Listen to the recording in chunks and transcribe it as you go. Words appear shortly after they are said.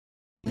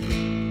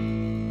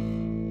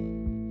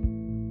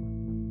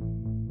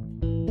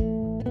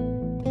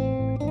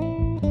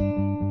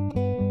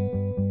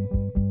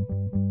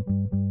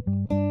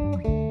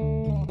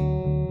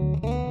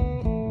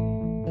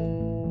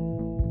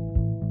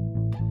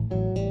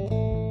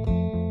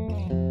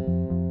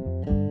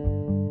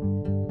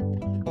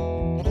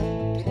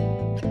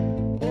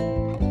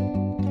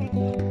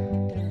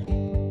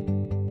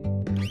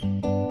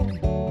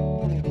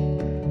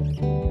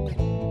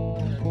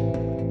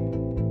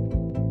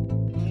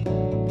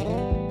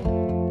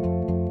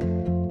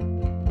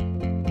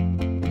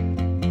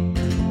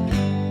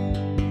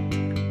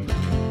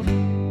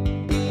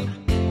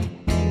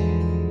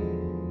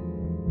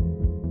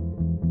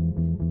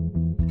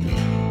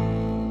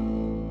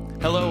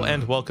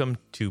and welcome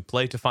to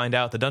Play to Find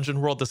Out, the Dungeon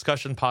World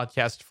discussion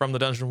podcast from the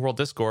Dungeon World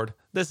Discord.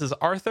 This is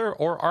Arthur,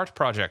 or Art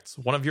Projects,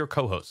 one of your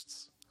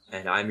co-hosts.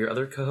 And I'm your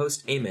other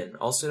co-host, Eamon,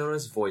 also known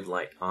as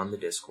Voidlight on the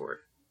Discord.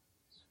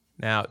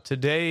 Now,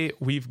 today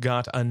we've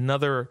got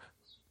another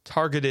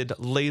targeted,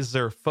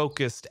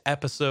 laser-focused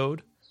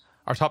episode.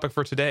 Our topic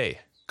for today,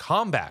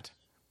 combat.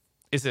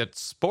 Is it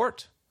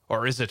sport,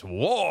 or is it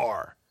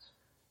war?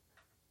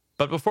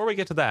 But before we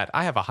get to that,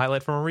 I have a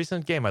highlight from a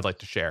recent game I'd like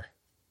to share.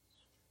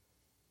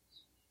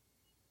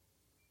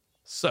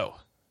 So,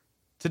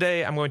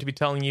 today I'm going to be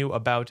telling you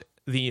about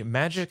the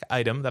magic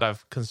item that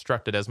I've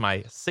constructed as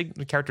my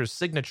character's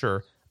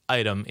signature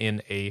item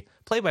in a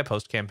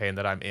play-by-post campaign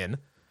that I'm in,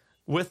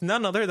 with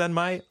none other than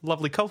my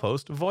lovely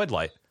co-host,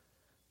 Voidlight.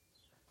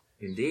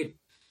 Indeed.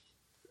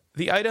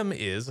 The item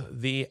is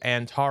the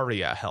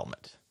Antaria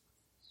helmet.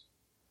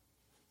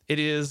 It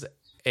is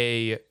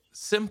a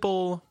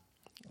simple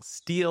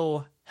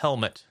steel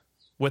helmet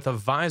with a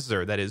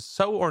visor that is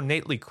so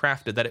ornately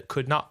crafted that it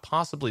could not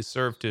possibly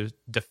serve to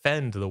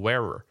defend the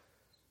wearer.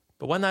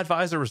 But when that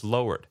visor is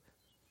lowered,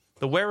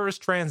 the wearer's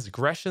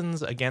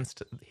transgressions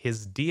against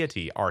his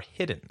deity are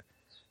hidden.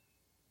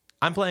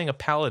 I'm playing a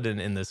paladin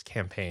in this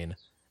campaign,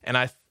 and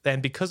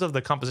because of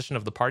the composition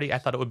of the party, I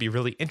thought it would be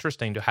really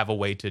interesting to have a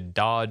way to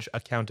dodge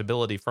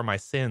accountability for my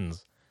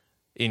sins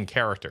in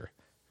character.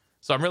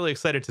 So I'm really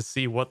excited to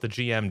see what the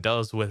GM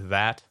does with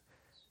that.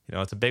 You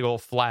know, it's a big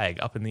old flag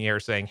up in the air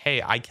saying,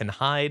 hey, I can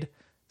hide,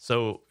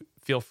 so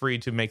feel free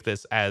to make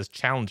this as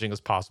challenging as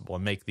possible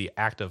and make the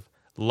act of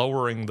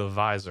lowering the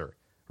visor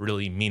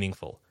really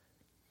meaningful.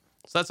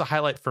 So that's a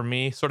highlight for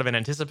me, sort of an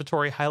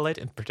anticipatory highlight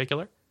in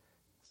particular,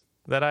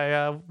 that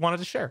I wanted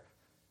to share.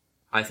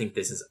 I think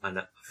this is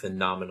a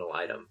phenomenal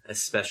item,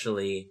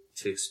 especially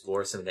to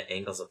explore some of the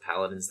angles of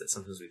paladins that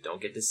sometimes we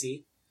don't get to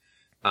see.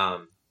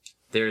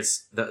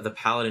 There's the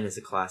paladin is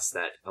a class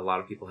that a lot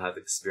of people have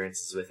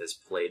experiences with, has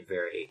played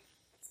very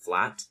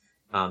flat.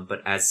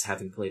 But as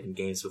having played in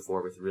games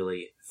before with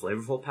really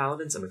flavorful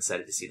paladins, I'm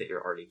excited to see that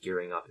you're already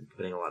gearing up and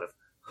putting a lot of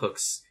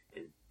hooks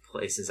and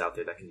places out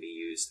there that can be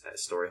used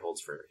as story holds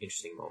for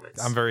interesting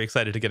moments. I'm very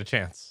excited to get a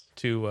chance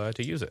to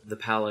use it. The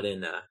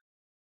paladin,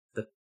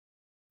 the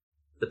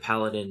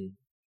paladin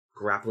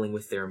grappling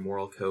with their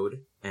moral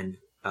code and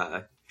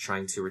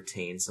trying to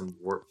retain some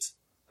warped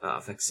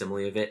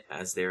facsimile of it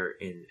as they're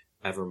in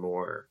ever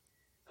more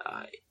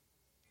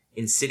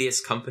insidious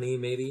company,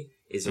 maybe,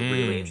 is a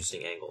really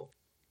interesting angle.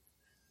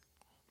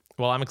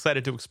 Well, I'm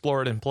excited to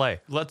explore it and play.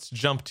 Let's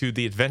jump to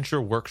the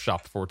adventure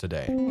workshop for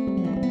today.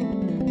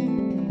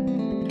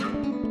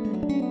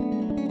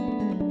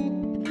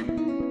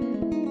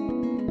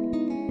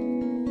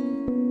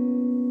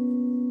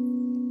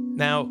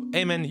 Now,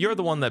 Eamon, you're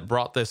the one that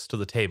brought this to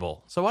the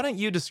table, so why don't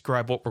you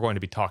describe what we're going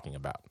to be talking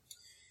about?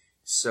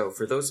 So,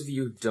 for those of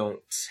you who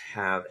don't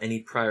have any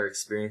prior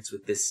experience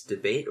with this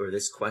debate or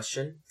this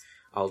question,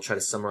 I'll try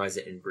to summarize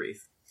it in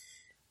brief.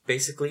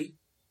 Basically,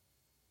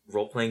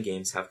 role-playing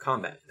games have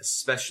combat,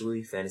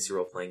 especially fantasy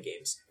role-playing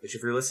games, which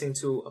if you're listening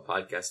to a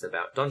podcast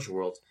about Dungeon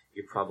World,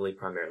 you're probably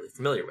primarily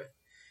familiar with.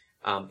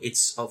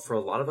 It's, for a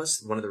lot of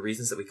us, one of the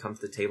reasons that we come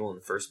to the table in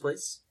the first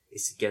place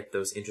is to get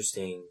those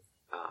interesting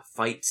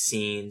fight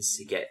scenes,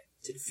 to get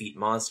to defeat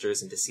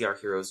monsters, and to see our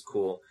heroes'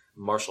 cool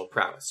martial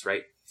prowess,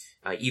 right?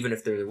 Even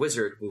if they're the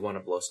wizard, we want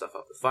to blow stuff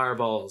up with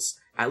fireballs,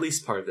 at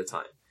least part of the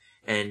time.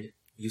 And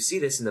you see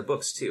this in the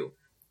books, too.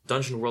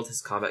 Dungeon World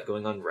has combat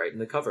going on right in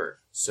the cover.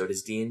 So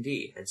does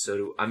D&D, and so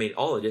do,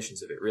 all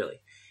editions of it,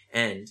 really.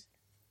 And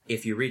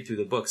if you read through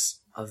the books,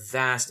 a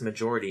vast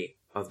majority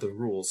of the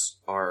rules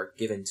are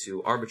given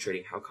to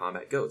arbitrating how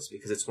combat goes,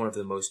 because it's one of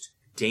the most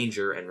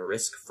danger and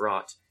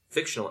risk-fraught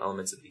fictional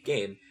elements of the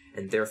game,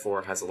 and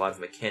therefore has a lot of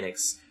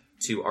mechanics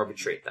to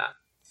arbitrate that.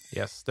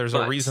 Yes, there's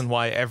a reason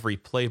why every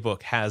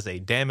playbook has a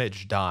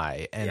damage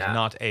die and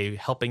not a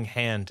helping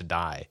hand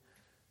die.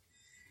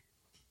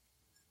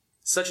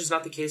 Such is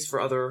not the case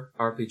for other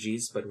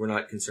RPGs, but we're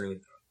not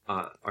concerning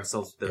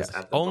ourselves with those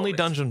at the only moment.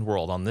 Dungeon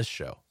World on this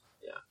show.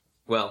 Yeah,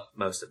 well,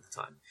 most of the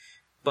time.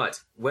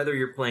 But whether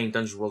you're playing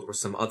Dungeon World or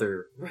some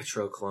other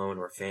retro clone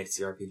or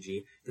fantasy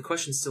RPG, the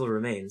question still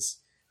remains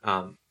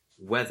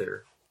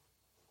whether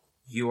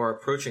you are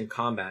approaching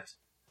combat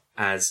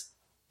as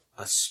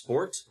a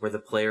sport where the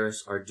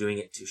players are doing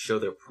it to show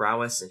their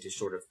prowess and to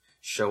sort of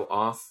show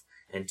off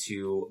and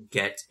to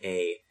get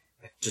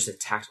just a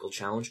tactical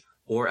challenge,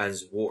 or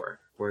as war,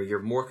 where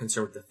you're more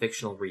concerned with the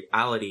fictional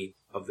reality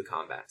of the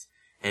combat.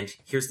 And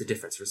here's the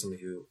difference for some of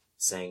you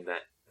saying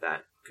that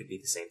that could be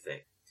the same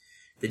thing.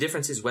 The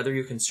difference is whether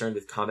you're concerned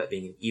with combat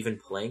being an even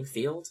playing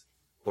field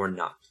or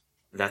not.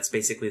 That's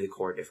basically the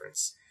core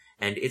difference.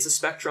 And it's a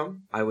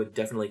spectrum, I would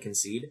definitely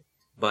concede,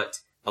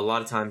 but a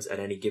lot of times at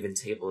any given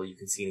table, you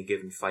can see in a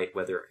given fight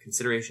whether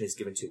consideration is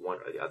given to one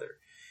or the other.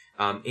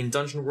 In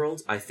Dungeon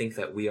World, I think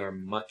that we are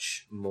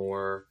much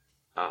more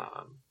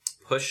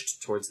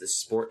pushed towards the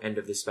sport end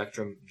of the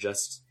spectrum,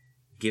 just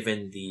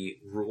given the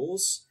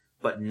rules,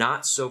 but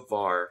not so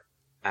far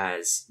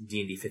as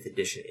D&D 5th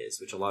edition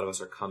is, which a lot of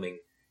us are coming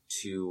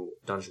to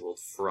Dungeon World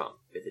from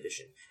 5th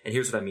edition. And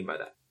here's what I mean by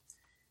that.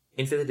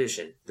 in 5th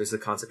edition, there's the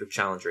concept of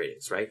challenge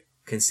ratings, right?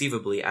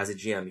 Conceivably, as a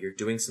GM, you're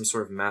doing some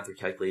sort of math or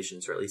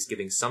calculations, or at least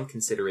giving some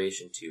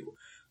consideration to,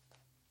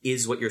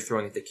 is what you're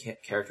throwing at the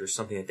character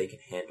something that they can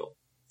handle?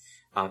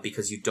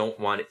 Because you don't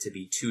want it to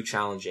be too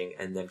challenging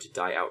and them to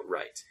die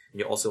outright. And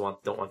you also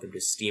don't want them to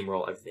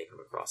steamroll everything they come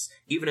across.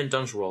 Even in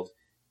Dungeon World,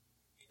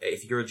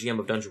 if you're a GM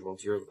of Dungeon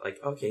World, you're like,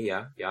 okay,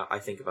 yeah, I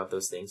think about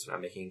those things when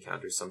I'm making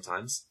encounters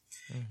sometimes.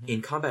 Mm-hmm.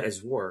 In Combat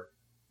as War,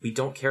 we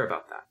don't care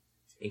about that.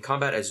 In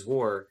Combat as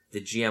War,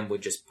 the GM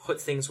would just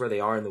put things where they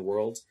are in the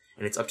world,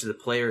 and it's up to the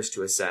players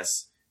to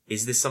assess,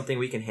 is this something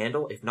we can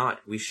handle? If not,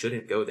 we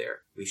shouldn't go there.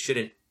 We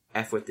shouldn't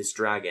F with this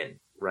dragon,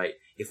 right,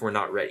 if we're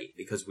not ready,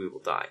 because we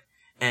will die.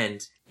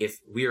 And if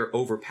we are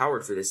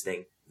overpowered for this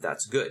thing,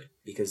 that's good,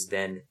 because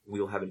then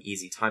we'll have an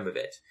easy time of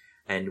it.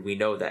 And we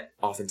know that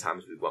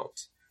oftentimes we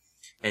won't.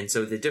 And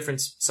so the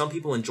difference, some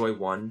people enjoy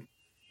one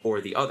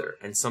or the other,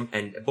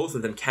 and both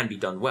of them can be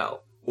done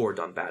well or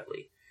done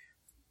badly.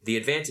 The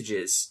advantage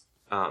is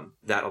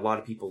that a lot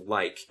of people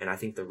like, and I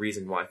think the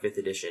reason why 5th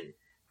edition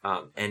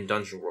and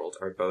Dungeon World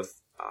are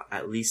both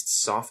at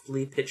least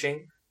softly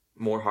pitching,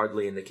 more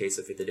hardly in the case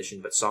of 5th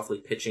edition, but softly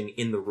pitching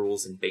in the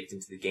rules and baked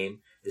into the game,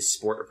 this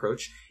sport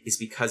approach, is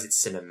because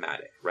it's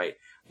cinematic, right?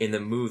 In the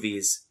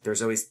movies,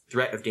 there's always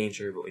threat of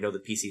danger, but we know the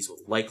PCs will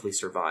likely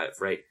survive,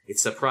 right?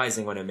 It's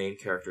surprising when a main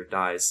character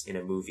dies in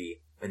a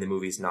movie and the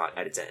movie's not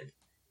at its end.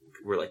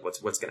 We're like, what's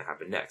going to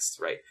happen next,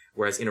 right?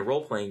 Whereas in a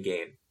role-playing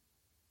game,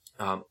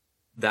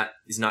 that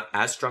is not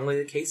as strongly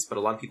the case, but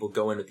a lot of people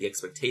go in with the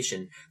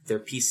expectation their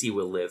PC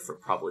will live for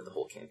probably the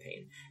whole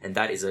campaign. And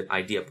that is an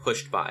idea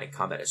pushed by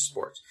Combat as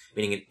Sport,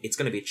 meaning it's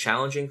going to be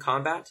challenging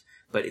combat,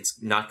 but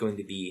it's not going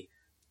to be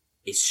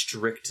a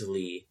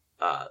strictly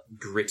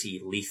gritty,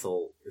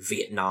 lethal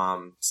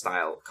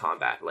Vietnam-style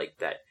combat like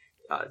that.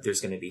 There's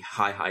going to be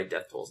high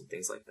death tolls and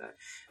things like that.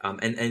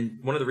 And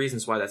one of the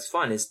reasons why that's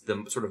fun is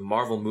the sort of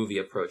Marvel movie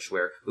approach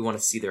where we want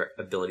to see their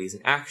abilities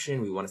in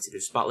action, we want to see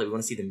their spotlight, we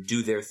want to see them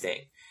do their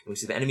thing. We want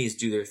to see the enemies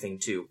do their thing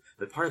too.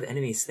 But part of the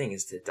enemy's thing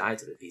is to die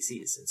to the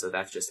PCs, and so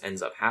that just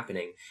ends up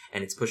happening,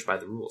 and it's pushed by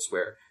the rules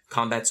where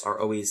combats are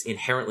always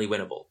inherently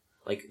winnable.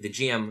 Like the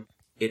GM,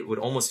 it would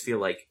almost feel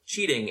like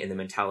cheating in the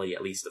mentality,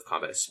 at least of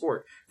Combat as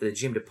Sport, for the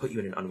GM to put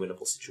you in an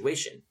unwinnable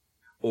situation,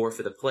 or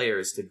for the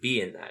players to be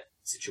in that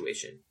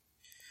situation.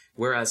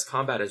 Whereas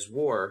Combat as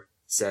War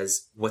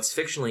says what's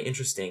fictionally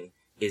interesting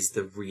is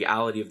the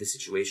reality of the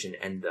situation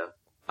and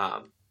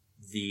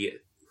the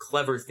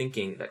clever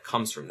thinking that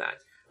comes from that.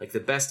 Like the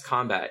best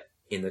combat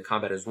in the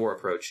Combat as War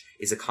approach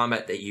is a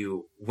combat that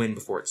you win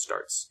before it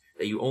starts.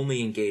 That you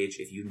only engage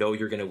if you know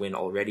you're going to win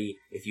already,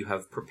 if you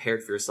have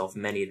prepared for yourself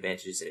many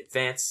advantages in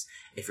advance,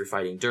 if you're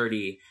fighting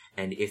dirty,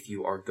 and if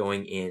you are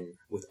going in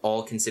with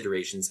all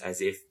considerations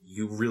as if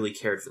you really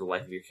cared for the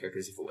life of your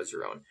characters if it was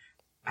your own.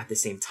 At the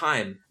same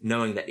time,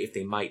 knowing that if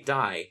they might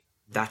die,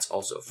 that's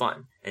also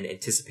fun, and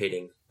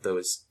anticipating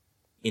those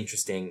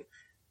interesting,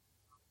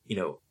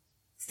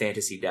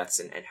 fantasy deaths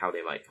and how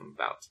they might come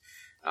about.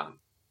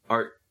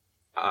 Art,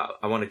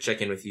 I want to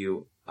check in with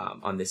you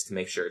on this to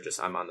make sure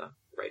just I'm on the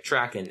right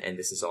track and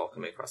this is all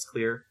coming across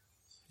clear.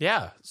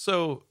 Yeah,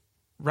 so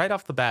right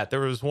off the bat, there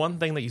was one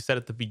thing that you said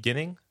at the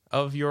beginning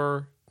of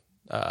your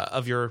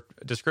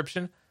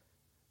description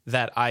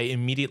that I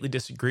immediately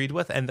disagreed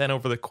with, and then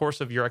over the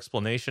course of your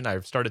explanation,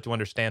 I've started to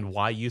understand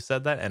why you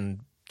said that and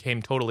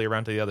came totally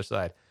around to the other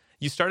side.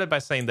 You started by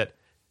saying that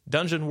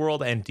Dungeon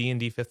World and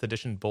D&D 5th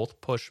edition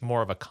both push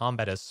more of a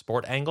Combat as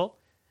Sport angle,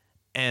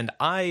 and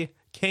I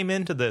came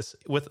into this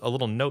with a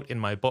little note in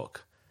my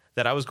book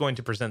that I was going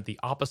to present the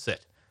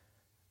opposite,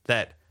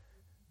 that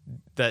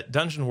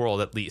Dungeon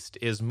World at least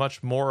is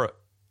much more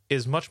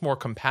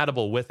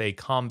compatible with a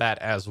Combat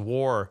as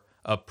War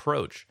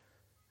approach.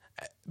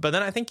 But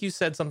then I think you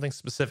said something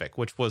specific,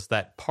 which was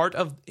that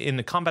in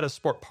the Combat as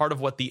Sport, part of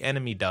what the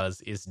enemy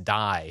does is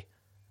die,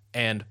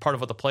 and part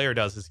of what the player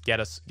does is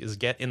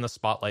get in the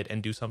spotlight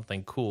and do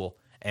something cool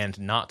and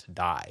not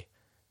die.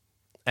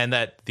 And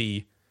that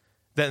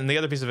then the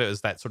other piece of it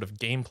is that sort of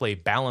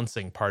gameplay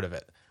balancing part of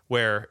it,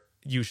 where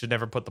you should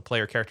never put the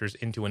player characters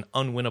into an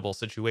unwinnable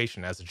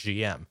situation as a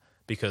GM,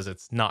 because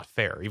it's not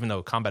fair, even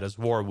though Combat as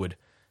War would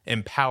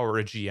empower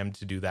a GM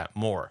to do that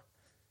more.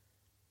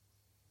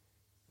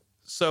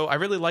 So I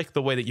really like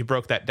the way that you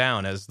broke that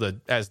down as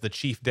the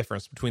chief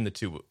difference between the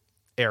two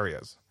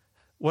areas.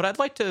 What I'd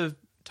like to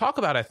talk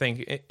about, I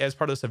think, as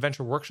part of this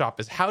adventure workshop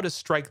is how to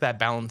strike that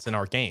balance in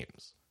our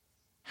games.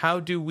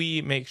 How do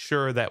we make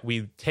sure that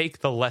we take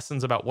the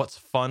lessons about what's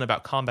fun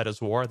about Combat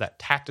as War, that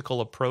tactical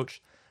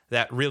approach,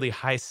 that really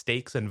high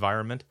stakes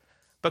environment,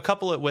 but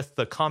couple it with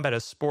the Combat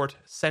as Sport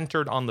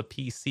centered on the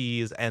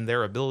PCs and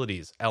their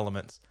abilities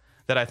elements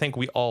that I think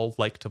we all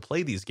like to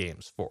play these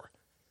games for?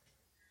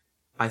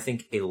 I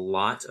think a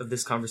lot of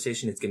this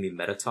conversation is going to be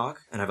meta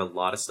talk, and I have a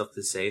lot of stuff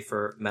to say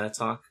for meta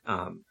talk,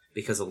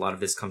 because a lot of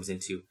this comes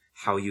into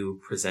how you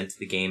present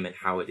the game and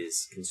how it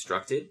is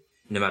constructed,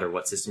 no matter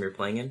what system you're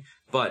playing in.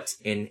 But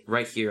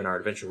right here in our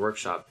adventure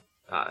workshop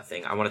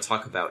thing, I want to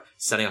talk about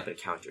setting up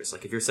encounters.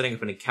 Like if you're setting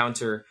up an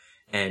encounter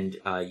and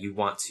you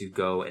want to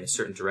go in a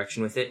certain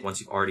direction with it, once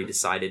you've already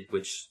decided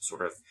which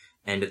sort of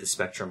end of the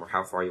spectrum or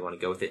how far you want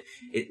to go with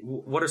it,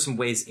 what are some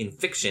ways in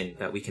fiction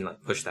that we can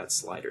like push that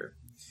slider?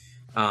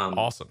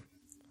 Awesome.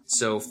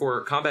 So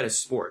for combat as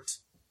sport,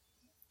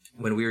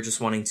 when we were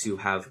just wanting to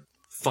have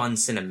fun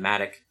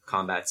cinematic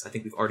combats, I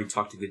think we've already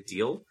talked a good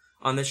deal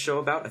on this show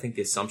about. I think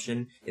the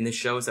assumption in this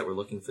show is that we're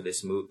looking for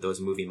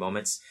those movie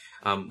moments,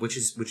 which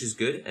is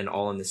good and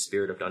all in the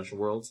spirit of Dungeon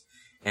World,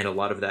 and a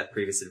lot of that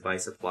previous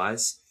advice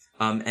applies.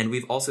 And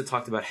we've also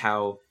talked about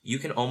how you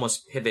can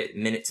almost pivot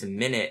minute to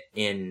minute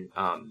in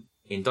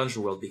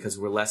Dungeon World because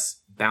we're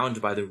less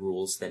bound by the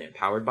rules than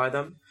empowered by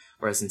them.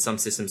 Whereas in some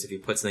systems, if you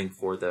put something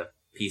for the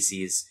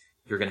PCs,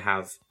 you're going to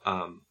have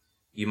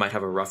you might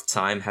have a rough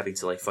time having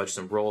to like fudge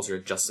some rolls or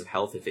adjust some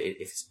health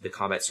if the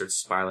combat starts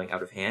spiraling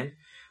out of hand.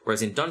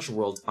 Whereas in Dungeon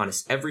World,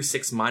 every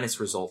 6-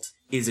 result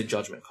is a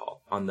judgment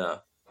call on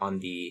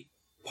the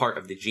part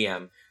of the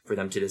GM for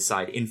them to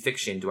decide in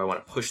fiction, do I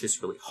want to push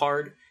this really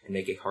hard and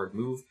make a hard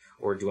move,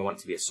 or do I want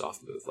it to be a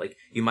soft move? Like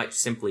you might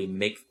simply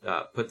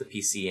put the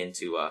PC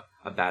into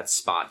a bad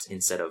spot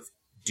instead of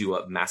do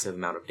a massive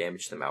amount of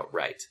damage to them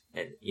outright,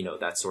 and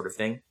that sort of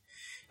thing.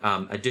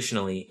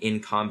 Additionally,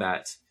 in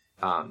combat,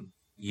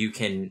 you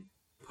can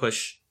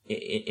push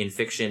in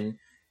fiction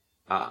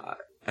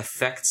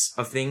effects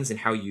of things and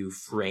how you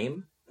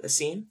frame a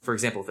scene. For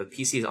example, if a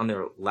PC is on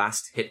their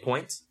last hit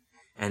point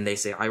and they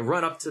say, I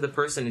run up to the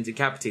person and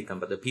decapitate them,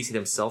 but the PC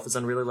themselves is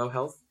on really low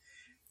health,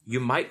 you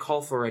might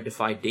call for a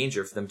defy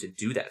danger for them to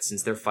do that,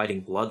 since they're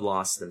fighting blood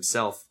loss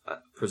themselves,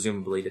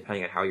 presumably,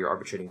 depending on how you're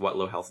arbitrating what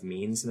low health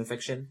means in the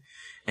fiction.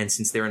 And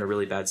since they're in a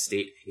really bad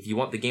state, if you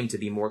want the game to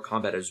be more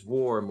combat as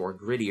war, more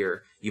grittier,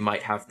 you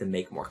might have to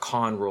make more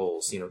con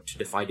rolls, to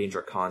defy danger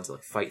at con, to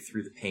like fight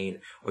through the pain,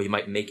 or you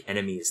might make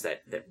enemies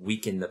that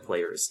weaken the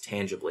players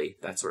tangibly,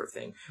 that sort of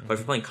thing. Mm-hmm. But if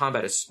you're playing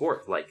combat as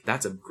sport, like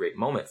that's a great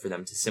moment for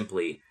them to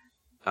simply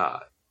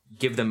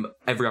give them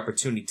every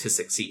opportunity to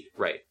succeed,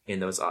 right, in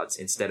those odds,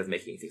 instead of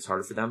making things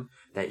harder for them.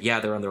 That,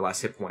 yeah, they're on their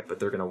last hit point, but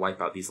they're going to wipe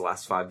out these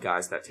last 5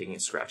 guys without taking a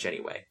scratch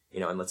anyway,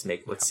 and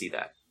let's see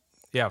that.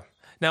 Yeah.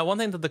 Now, one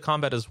thing that the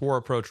combat as war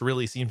approach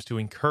really seems to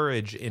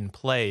encourage in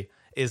play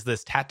is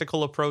this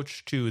tactical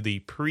approach to the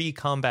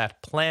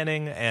pre-combat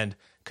planning and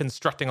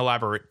constructing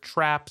elaborate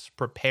traps,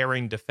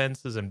 preparing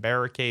defenses and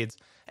barricades,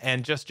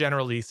 and just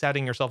generally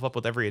setting yourself up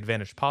with every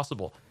advantage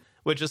possible,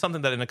 which is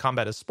something that in a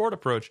combat as sport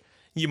approach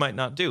you might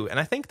not do. And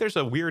I think there's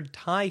a weird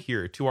tie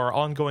here to our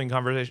ongoing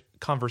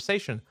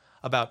conversation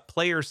about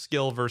player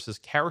skill versus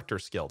character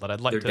skill that I'd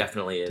like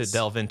to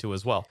delve into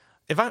as well.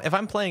 If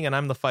I'm playing and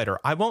I'm the fighter,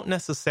 I won't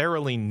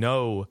necessarily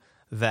know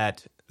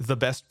that the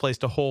best place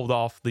to hold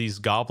off these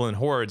goblin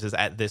hordes is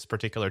at this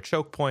particular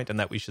choke point and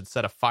that we should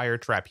set a fire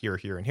trap here,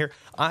 here, and here.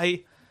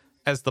 I,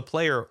 as the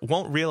player,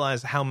 won't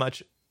realize how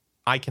much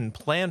I can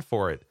plan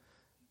for it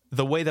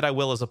the way that I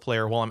will as a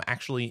player while I'm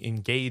actually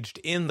engaged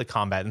in the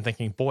combat and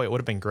thinking, boy, it would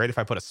have been great if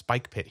I put a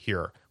spike pit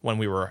here when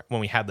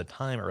we had the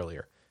time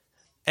earlier.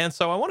 And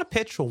so I want to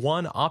pitch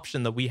one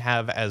option that we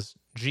have as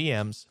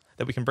GMs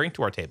that we can bring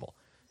to our table.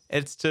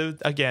 It's to,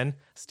 again,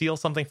 steal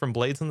something from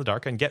Blades in the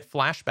Dark and get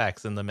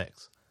flashbacks in the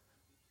mix.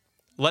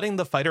 Letting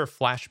the fighter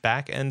flash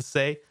back and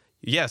say,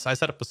 yes, I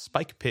set up a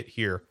spike pit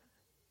here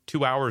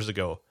 2 hours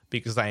ago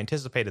because I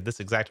anticipated this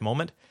exact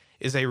moment,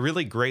 is a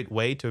really great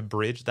way to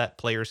bridge that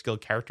player skill,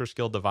 character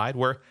skill divide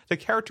where the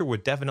character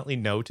would definitely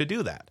know to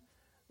do that.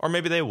 Or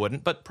maybe they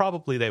wouldn't, but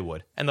probably they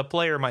would. And the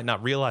player might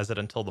not realize it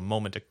until the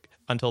moment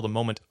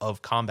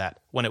of combat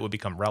when it would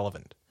become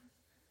relevant.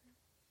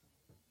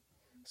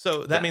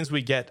 So that means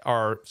we get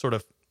our sort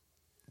of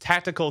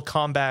tactical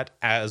combat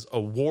as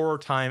a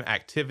wartime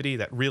activity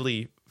that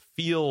really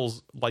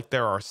feels like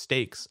there are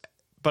stakes,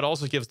 but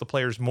also gives the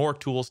players more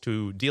tools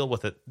to deal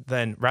with it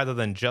rather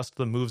than just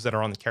the moves that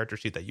are on the character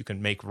sheet that you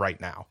can make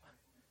right now.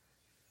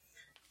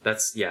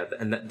 That's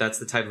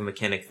the type of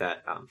mechanic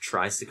that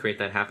tries to create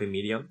that happy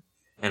medium,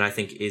 and I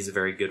think is a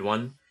very good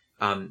one.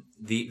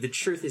 The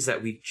truth is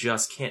that we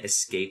just can't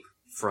escape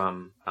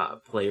from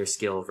player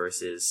skill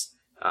versus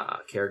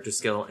character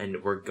skill,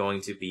 and we're going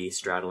to be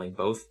straddling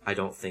both. I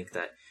don't think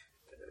that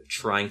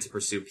trying to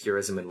pursue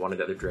purism in one or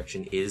the other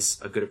direction is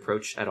a good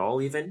approach at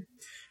all, even.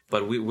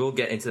 But we will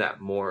get into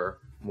that more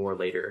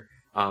later.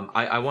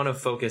 I want to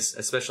focus,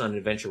 especially on an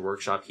Adventure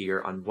Workshop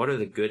here, on what are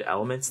the good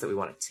elements that we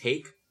want to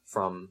take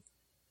from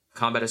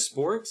combat as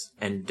sport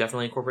and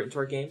definitely incorporate into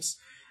our games,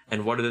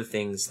 and what are the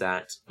things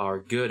that are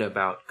good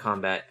about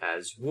combat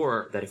as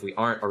war that if we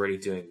aren't already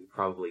doing, we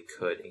probably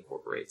could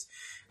incorporate.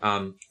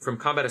 From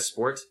combat as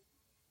sport,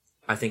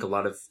 I think a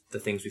lot of the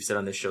things we've said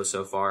on this show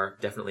so far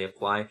definitely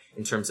apply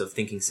in terms of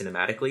thinking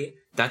cinematically.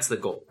 That's the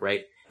goal,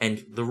 right?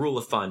 And the rule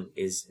of fun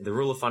and the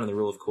rule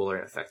of cool are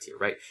in effect here,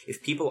 right?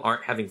 If people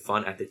aren't having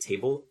fun at the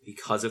table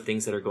because of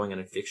things that are going on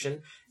in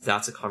fiction,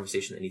 that's a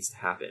conversation that needs to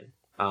happen,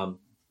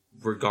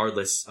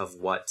 regardless of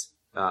what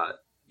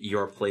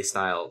your play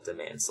style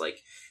demands. Like,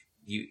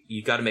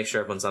 you got to make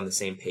sure everyone's on the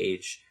same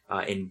page,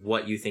 and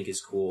what you think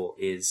is cool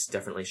is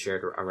definitely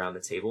shared around the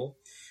table.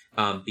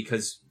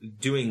 because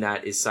doing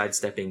that is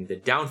sidestepping the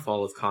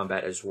downfall of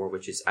Combat as War,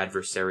 which is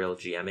adversarial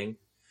GMing,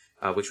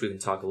 which we can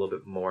talk a little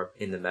bit more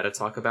in the meta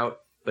talk about.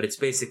 But it's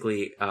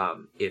basically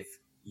if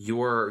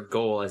your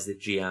goal as the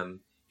GM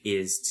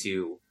is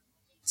to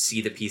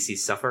see the PC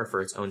suffer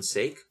for its own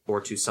sake,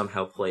 or to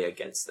somehow play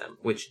against them,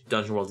 which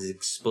Dungeon World is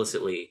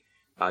explicitly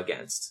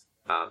against.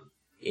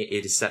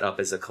 It is set up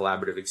as a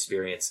collaborative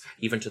experience,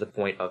 even to the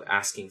point of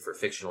asking for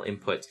fictional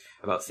input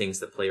about things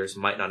that players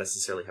might not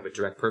necessarily have a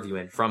direct purview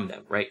in from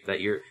them, right? That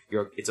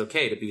it's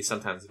okay to be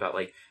sometimes about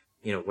like,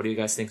 what do you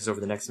guys think is over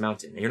the next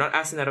mountain? And you're not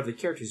asking that of the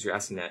characters, you're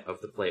asking that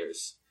of the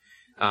players.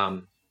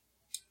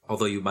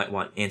 Although you might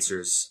want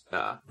answers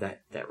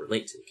that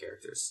relate to the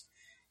characters.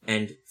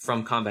 And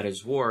from Combat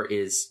as War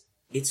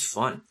it's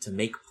fun to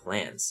make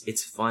plans.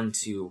 It's fun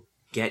to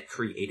get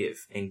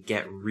creative and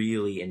get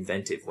really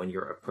inventive when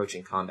you're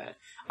approaching combat.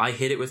 I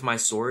hit it with my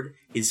sword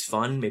is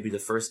fun maybe the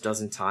first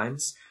dozen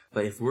times,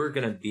 but if we're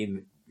going to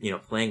be,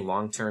 playing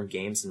long-term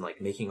games and like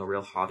making a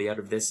real hobby out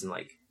of this, and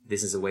like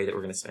this is a way that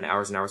we're going to spend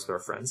hours and hours with our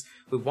friends,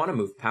 we want to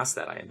move past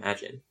that, I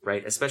imagine,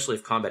 right? Especially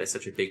if combat is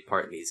such a big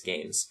part in these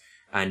games.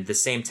 And the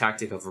same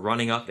tactic of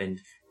running up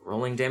and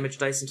rolling damage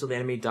dice until the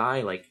enemy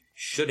die, like,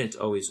 shouldn't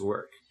always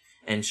work.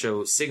 And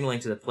so signaling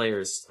to the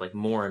players, like,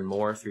 more and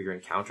more through your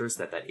encounters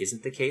that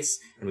isn't the case,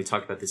 and we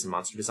talked about this in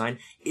monster design,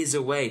 is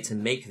a way to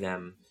make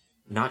them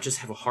not just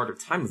have a harder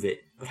time of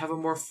it, but have a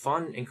more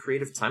fun and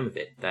creative time of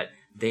it. That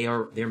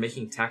they're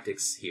making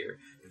tactics here.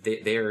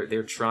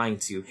 They're trying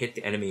to hit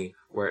the enemy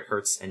where it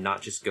hurts and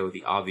not just go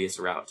the obvious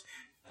route.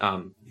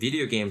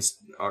 Video games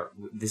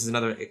this is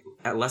another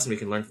lesson we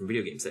can learn from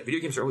video games, that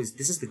video games are always,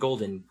 this is the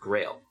golden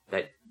grail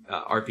that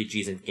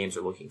RPGs and games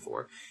are looking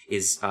for,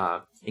 is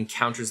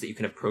encounters that you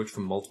can approach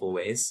from multiple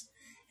ways,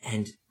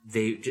 and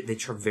they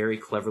try very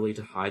cleverly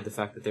to hide the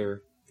fact that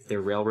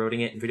they're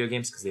railroading it in video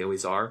games, because they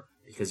always are,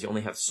 because you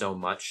only have so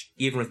much.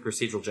 Even with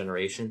procedural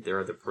generation, there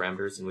are the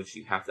parameters in which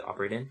you have to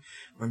operate in.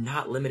 We're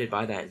not limited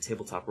by that in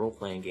tabletop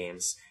role-playing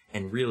games,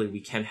 and really we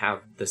can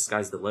have the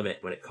sky's the limit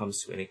when it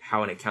comes to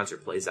how an encounter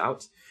plays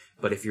out.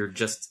 But if you're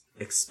just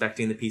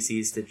expecting the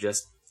PCs to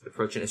just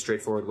approach it in a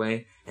straightforward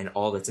way, and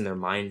all that's in their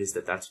mind is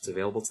that that's what's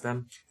available to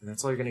them, then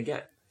that's all you're going to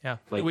get. Yeah,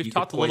 like we've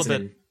talked a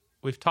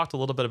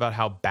little bit about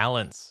how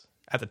balance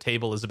at the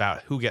table is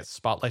about who gets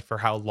spotlight for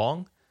how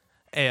long,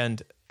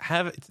 and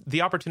have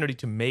the opportunity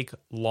to make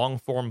long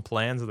form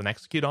plans and then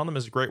execute on them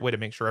is a great way to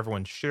make sure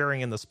everyone's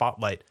sharing in the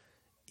spotlight,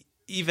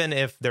 even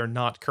if they're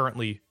not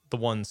currently the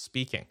ones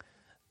speaking.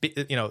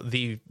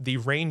 The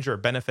ranger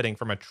benefiting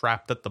from a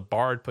trap that the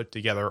bard put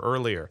together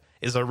earlier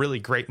is a really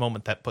great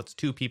moment that puts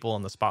two people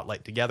in the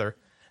spotlight together.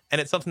 And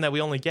it's something that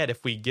we only get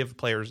if we give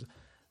players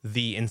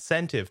the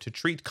incentive to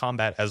treat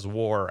combat as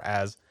war,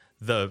 as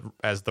the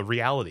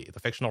reality, the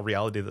fictional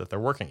reality that they're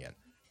working in.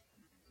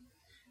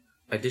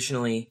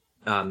 Additionally,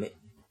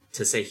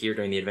 to say here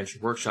during the adventure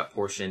workshop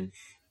portion,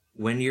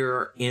 when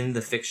you're in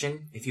the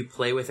fiction, if you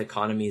play with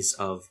economies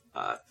of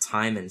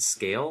time and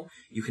scale,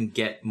 you can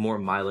get more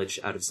mileage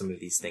out of some of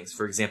these things.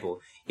 For example,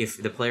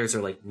 if the players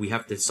are like, we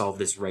have to solve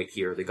this right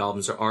here, the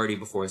goblins are already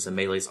before us, the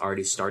melee's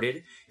already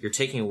started, you're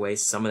taking away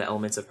some of the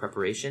elements of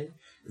preparation.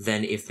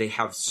 Then if they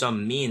have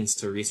some means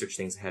to research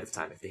things ahead of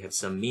time, if they have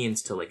some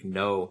means to like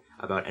know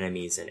about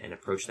enemies and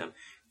approach them.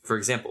 For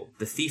example,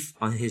 the thief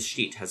on his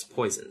sheet has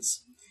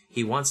poisons.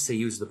 He wants to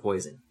use the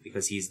poison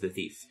because he's the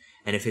thief.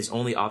 And if his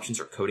only options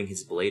are coating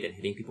his blade and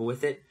hitting people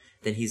with it,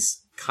 then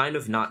he's kind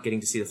of not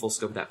getting to see the full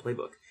scope of that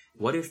playbook.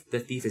 What if the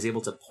thief is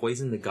able to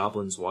poison the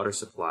goblin's water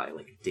supply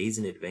like days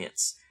in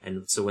advance?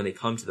 And so when they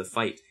come to the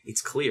fight,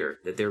 it's clear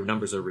that their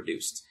numbers are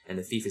reduced. And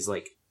the thief is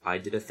like, I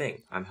did a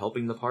thing. I'm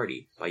helping the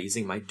party by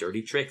using my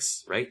dirty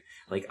tricks, right?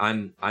 Like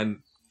I'm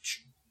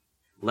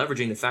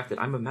leveraging the fact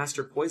that I'm a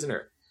master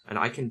poisoner and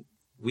I can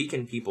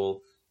weaken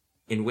people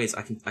in ways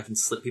I can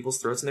slit people's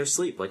throats in their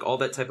sleep, like all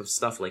that type of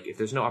stuff. Like if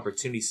there's no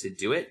opportunities to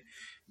do it,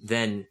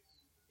 then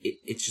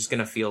it's just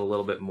gonna feel a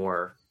little bit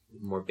more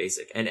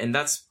basic. And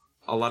that's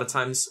a lot of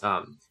times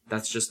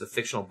that's just the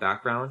fictional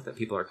background that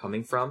people are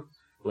coming from.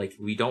 Like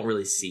we don't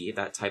really see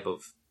that type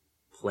of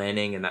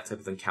planning and that type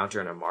of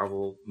encounter in a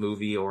Marvel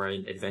movie or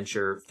an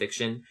adventure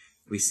fiction.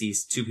 We see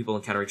two people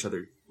encounter each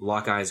other,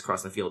 lock eyes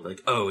across the field,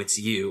 like, oh, it's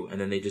you, and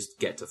then they just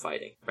get to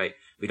fighting, right?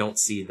 We don't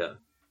see the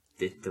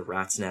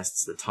rat's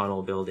nests, the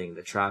tunnel building,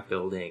 the trap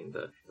building,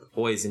 the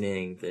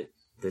poisoning,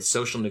 the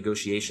social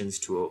negotiations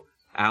to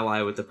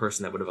ally with the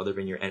person that would have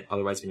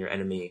otherwise been your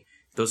enemy.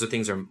 Those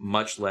things are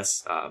much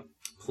less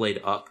played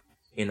up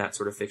in that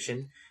sort of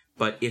fiction.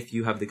 But if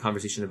you have the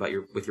conversation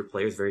with your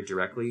players very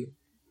directly,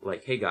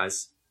 like, hey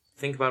guys,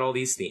 think about all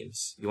these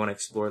themes. You want to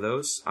explore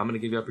those? I'm going to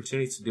give you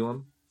opportunities to do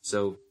them.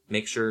 So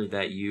make sure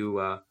that you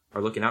are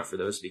looking out for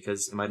those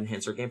because it might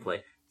enhance our gameplay.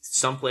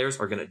 Some players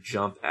are going to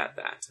jump at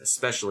that,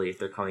 especially if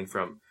they're coming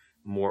from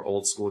more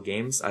old school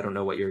games. I don't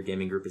know what your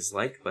gaming group is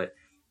like, but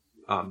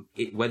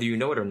whether you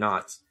know it or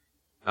not,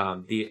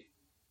 the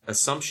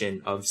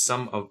assumption of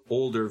some of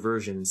older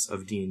versions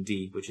of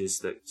D&D, which is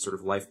the sort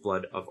of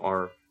lifeblood of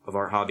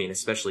our hobby, and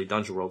especially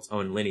Dungeon World's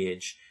own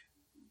lineage,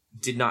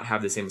 did not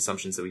have the same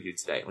assumptions that we do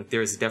today. Like,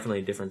 there is definitely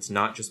a difference,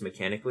 not just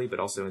mechanically, but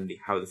also in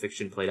how the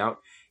fiction played out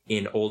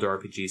in older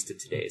RPGs to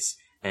today's.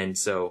 And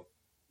so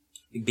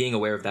being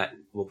aware of that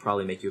will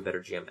probably make you a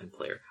better GM and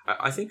player.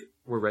 I think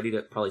we're ready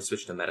to probably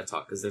switch to meta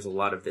talk, because there's a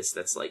lot of this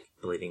that's like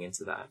bleeding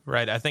into that.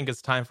 Right. I think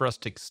it's time for us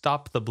to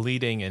stop the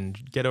bleeding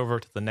and get over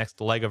to the next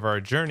leg of our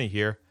journey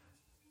here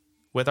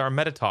with our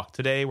meta talk.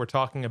 Today, we're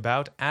talking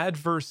about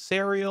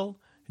adversarial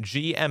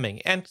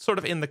GMing, and sort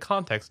of in the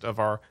context of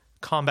our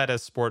combat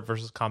as sport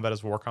versus combat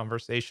as war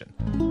conversation.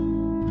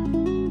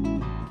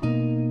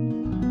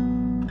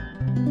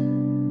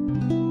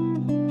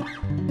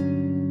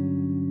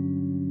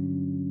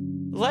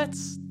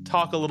 Let's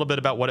talk a little bit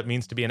about what it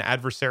means to be an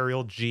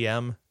adversarial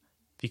GM,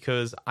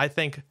 because I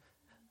think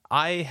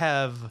I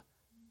have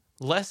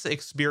less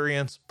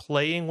experience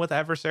playing with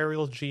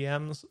adversarial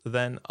GMs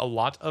than a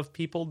lot of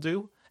people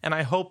do. And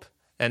I hope,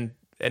 and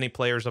any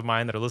players of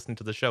mine that are listening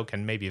to the show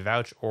can maybe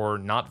vouch or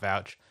not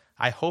vouch,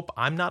 I hope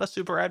I'm not a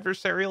super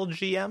adversarial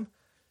GM.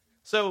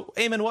 So,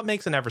 Eamon, what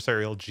makes an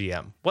adversarial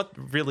GM? What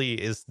really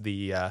is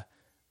the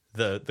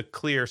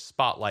clear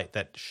spotlight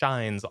that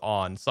shines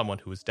on someone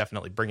who is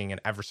definitely bringing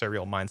an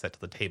adversarial mindset to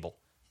the table?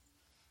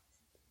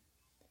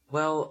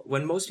 Well,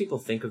 when most people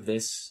think of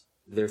this,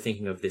 they're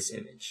thinking of this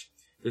image.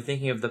 They're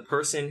thinking of the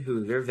person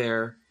who they're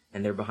there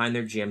and they're behind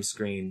their GM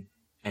screen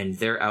and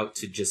they're out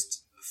to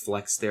just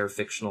flex their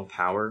fictional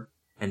power,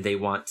 and they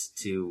want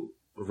to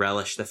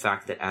relish the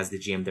fact that as the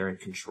GM, they're in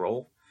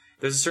control.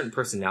 There's a certain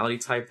personality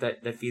type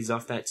that feeds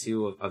off that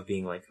too, of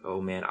being like, oh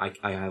man,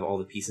 I have all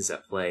the pieces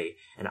at play,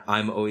 and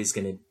I'm always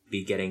going to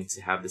be getting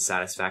to have the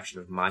satisfaction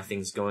of my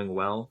things going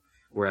well,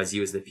 whereas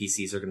you as the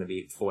PCs are going to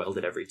be foiled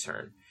at every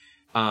turn.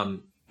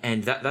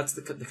 And that's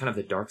the kind of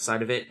the dark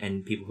side of it,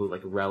 and people who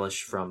like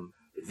relish from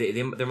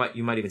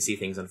you might even see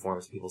things on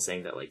forums, people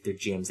saying that like their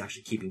GM's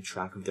actually keeping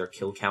track of their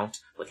kill count,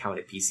 like how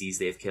many PCs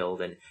they've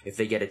killed, and if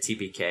they get a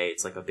TPK,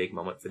 it's like a big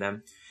moment for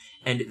them.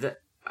 And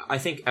I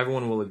think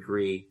everyone will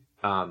agree,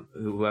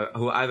 who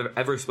I've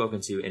ever spoken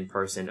to in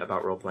person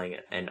about role playing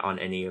and on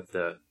any of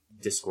the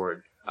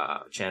Discord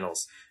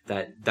channels,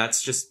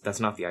 that's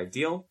not the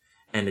ideal.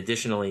 And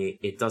additionally,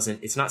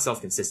 it's not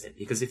self-consistent,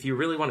 because if you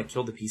really want to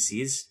kill the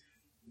PCs,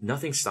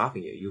 nothing's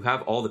stopping you. You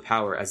have all the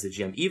power as the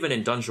GM. Even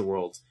in Dungeon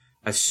World,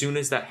 as soon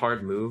as that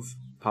hard move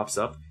pops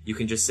up, you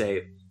can just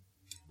say,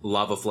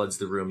 lava floods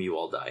the room, you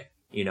all die,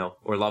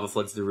 or lava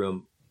floods the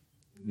room,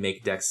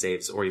 make dex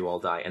saves, or you all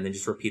die, and then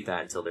just repeat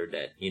that until they're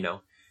dead,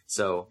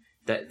 So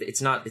that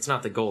it's not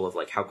the goal of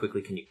like how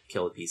quickly can you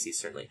kill a PC,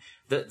 certainly.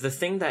 The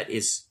thing that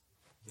is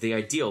the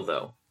ideal,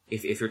 though,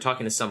 if you're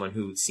talking to someone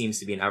who seems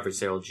to be an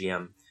adversarial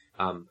GM,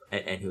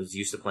 and who's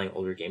used to playing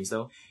older games,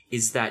 though,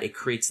 is that it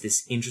creates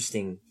this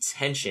interesting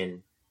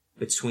tension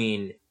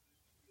between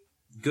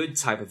good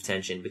type of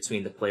tension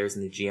between the players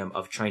and the GM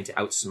of trying to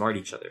outsmart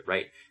each other,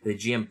 right? The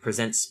GM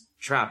presents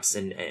traps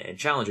and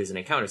challenges and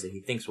encounters that he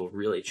thinks will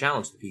really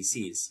challenge the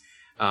PCs,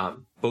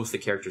 both the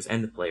characters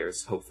and the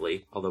players,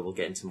 hopefully, although we'll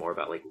get into more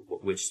about like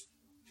which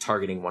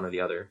targeting one or the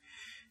other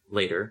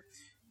later.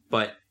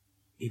 But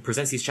he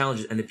presents these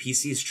challenges and the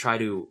PCs try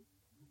to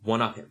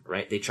one-up him,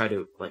 right? They try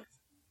to like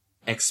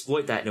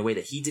exploit that in a way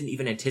that he didn't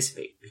even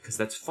anticipate, because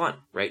that's fun,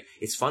 right?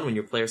 It's fun when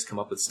your players come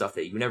up with stuff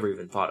that you never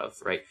even thought of,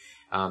 right?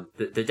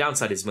 The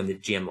downside is when the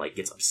GM like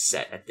gets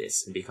upset at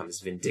this and becomes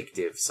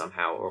vindictive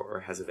somehow,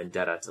 or has a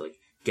vendetta to like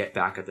get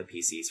back at the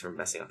PCs for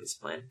messing up his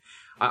plan.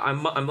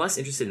 I'm less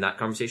interested in that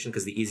conversation,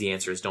 because the easy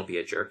answer is don't be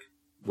a jerk,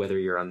 whether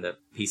you're on the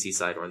PC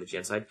side or on the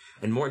GM side,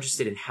 and more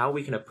interested in how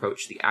we can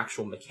approach the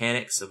actual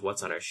mechanics of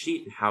what's on our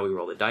sheet and how we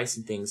roll the dice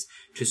and things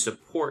to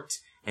support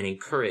and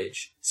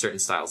encourage certain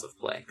styles of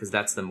play, because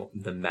that's the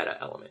meta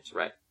element,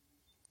 right?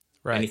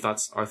 Right. Any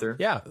thoughts, Arthur?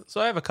 Yeah,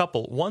 so I have a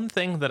couple. One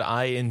thing that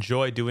I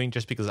enjoy doing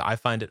just because I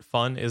find it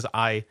fun is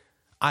I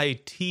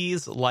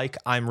tease like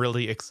I'm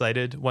really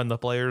excited when the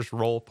players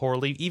roll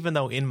poorly, even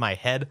though in my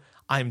head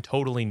I'm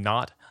totally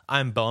not.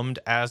 I'm bummed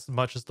as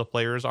much as the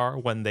players are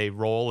when they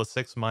roll a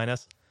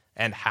 6-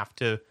 and have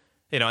to,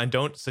 and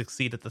don't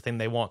succeed at the thing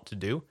they want to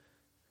do.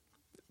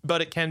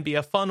 But it can be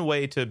a fun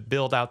way to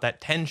build out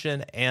that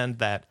tension and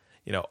that,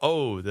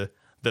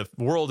 the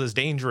world is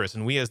dangerous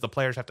and we as the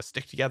players have to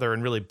stick together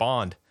and really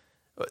bond.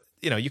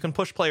 You can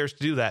push players to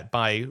do that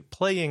by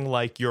playing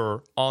like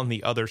you're on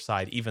the other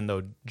side, even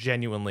though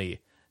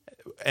genuinely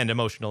and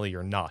emotionally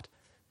you're not.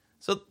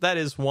 So that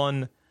is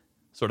one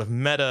sort of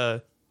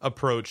meta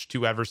approach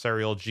to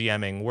adversarial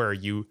GMing, where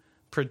you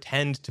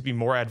pretend to be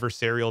more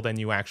adversarial than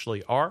you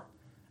actually are,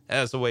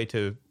 as a way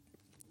to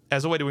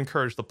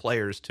encourage the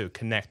players to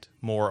connect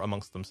more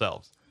amongst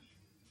themselves.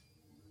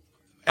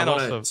 And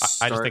also,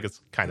 I just think it's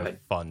kind of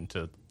fun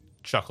to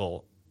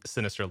chuckle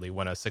sinisterly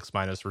when a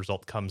 6-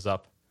 result comes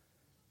up.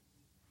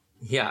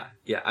 Yeah.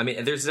 I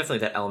mean, there's definitely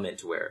that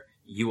element where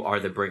you are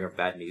the bringer of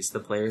bad news to the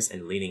players,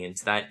 and leaning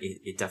into that,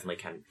 it definitely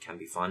can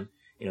be fun.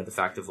 The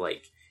fact of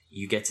like,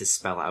 you get to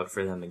spell out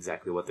for them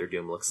exactly what their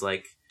doom looks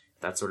like,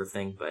 that sort of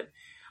thing. But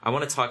I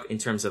want to talk in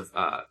terms of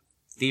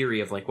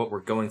theory of like what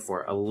we're going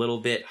for a little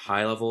bit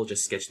high level,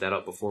 just sketch that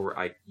out before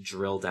I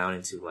drill down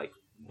into like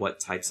what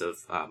types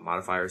of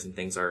modifiers and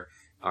things are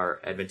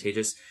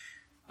advantageous.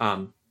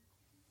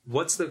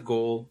 What's the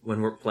goal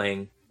when we're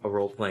playing a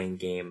role-playing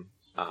game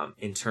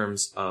in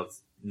terms of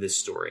the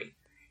story?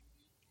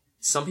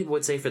 Some people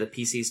would say for the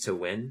PCs to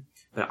win,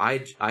 but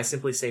I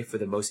simply say for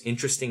the most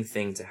interesting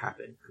thing to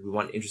happen. We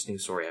want an interesting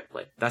story at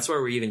play. That's why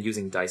we're even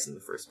using dice in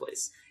the first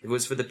place. If it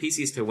was for the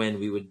PCs to win,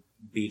 we would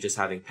be just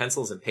having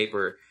pencils and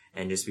paper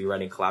and just be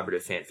writing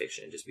collaborative fan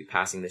fiction, just be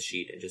passing the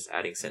sheet and just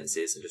adding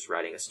sentences and just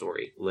writing a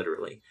story,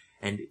 literally.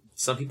 And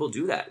some people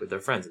do that with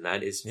their friends, and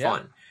that is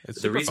fun.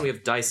 The reason we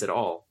have dice at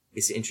all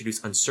is to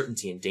introduce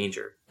uncertainty and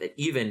danger, that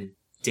even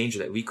danger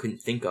that we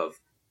couldn't think of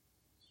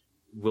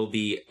will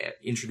be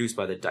introduced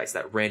by the dice,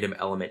 that random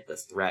element, the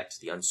threat,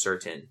 the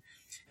uncertain.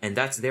 And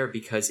that's there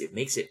because it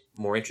makes it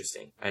more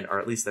interesting, or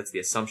at least that's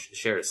the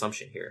shared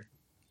assumption here.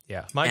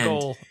 Yeah, my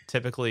goal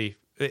typically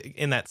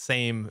in that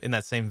same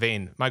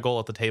vein, my goal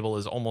at the table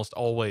is almost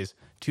always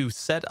to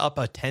set up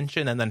a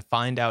tension and then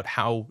find out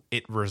how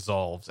it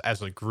resolves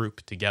as a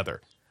group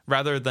together,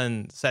 rather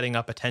than setting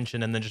up a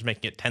tension and then just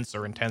making it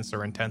tenser and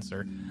tenser and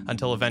tenser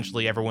until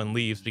eventually everyone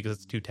leaves because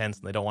it's too tense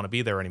and they don't want to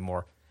be there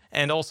anymore.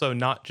 And also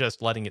not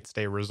just letting it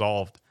stay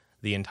resolved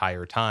the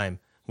entire time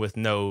with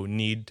no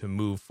need to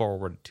move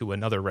forward to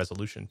another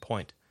resolution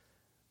point.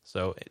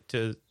 So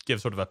to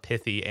give sort of a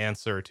pithy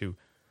answer to,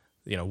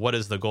 what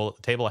is the goal at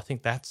the table, I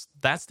think that's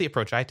the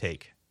approach I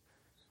take.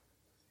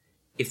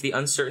 If the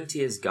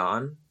uncertainty is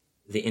gone,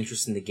 the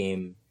interest in the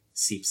game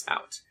seeps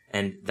out.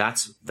 And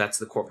that's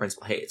the core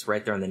principle. Hey, it's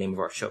right there on the name of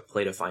our show,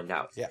 play to find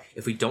out. Yeah.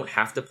 If we don't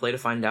have to play to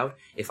find out,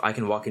 if I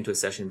can walk into a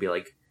session and be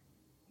like,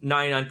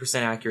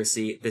 99%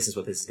 accuracy, this is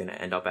what this is going to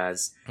end up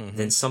as,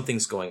 then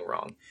something's going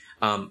wrong.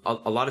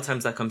 A lot of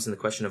times that comes in the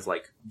question of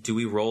like, do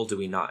we roll, do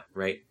we not,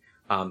 right?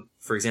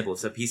 For example, if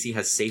the PC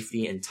has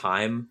safety and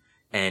time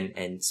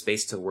and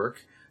space to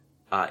work,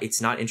 it's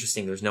not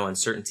interesting, there's no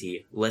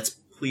uncertainty. Let's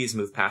please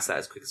move past that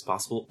as quick as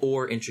possible,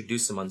 or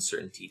introduce some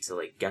uncertainty to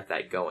like get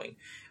that going.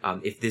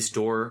 If this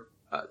door,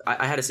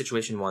 I had a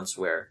situation once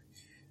where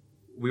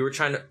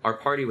our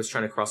party was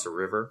trying to cross a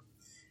river,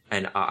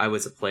 and I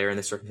was a player in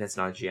this circumstance,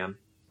 not a GM.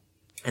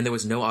 And there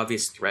was no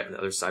obvious threat on the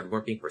other side. We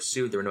weren't being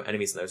pursued. There were no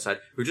enemies on the other side.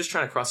 We were just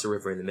trying to cross a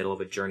river in the middle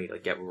of a journey to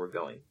get where we're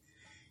going.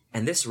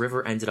 And this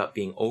river ended up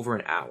being over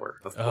an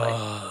hour of play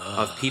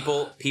of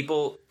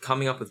people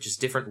coming up with just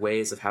different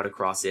ways of how to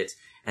cross it,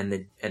 and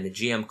the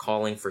GM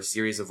calling for a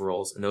series of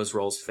rolls, and those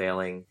rolls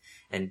failing,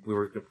 and we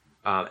were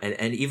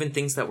and even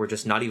things that were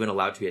just not even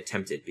allowed to be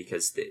attempted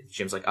because the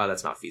GM's like, oh,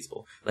 that's not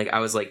feasible. Like I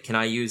was like, can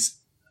I use,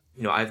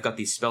 I've got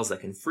these spells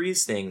that can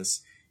freeze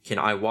things. Can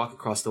I walk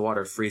across the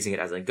water, freezing it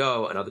as I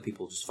go, and other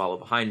people just follow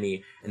behind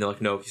me? And they're like,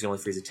 no, because you can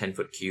only freeze a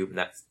 10-foot cube, and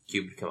that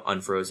cube become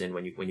unfrozen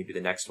when you do the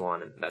next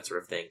one, and that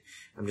sort of thing.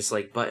 I'm just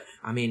like, but,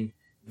 I mean,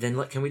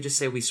 then can we just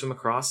say we swim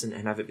across and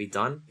have it be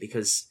done?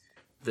 Because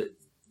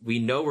we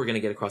know we're going to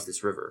get across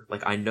this river.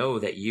 Like, I know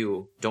that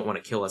you don't want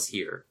to kill us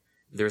here.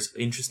 There's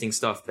interesting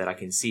stuff that I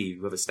can see.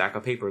 You have a stack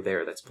of paper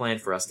there that's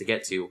planned for us to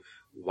get to.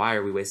 Why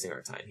are we wasting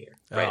our time here?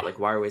 Right? Oh. Like,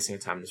 why are we wasting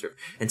our time in this river?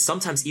 And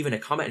sometimes even a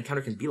combat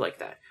encounter can be like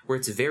that, where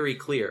it's very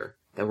clear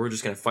that we're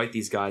just going to fight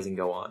these guys and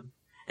go on.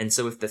 And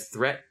so if the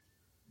threat,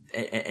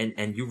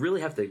 and you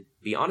really have to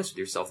be honest with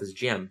yourself as a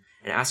GM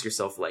and ask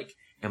yourself, like,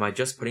 am I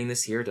just putting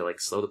this here to,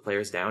 like, slow the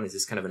players down? Is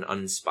this kind of an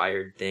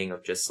uninspired thing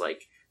of just,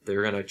 like,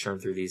 they're going to churn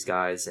through these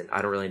guys, and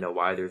I don't really know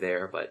why they're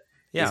there, but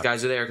these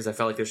guys are there because I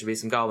felt like there should be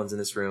some goblins in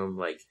this room.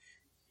 Like,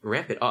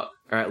 ramp it up,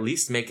 or at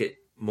least make it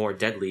more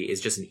deadly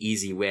is just an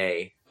easy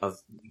way of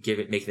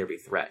making there be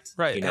threat.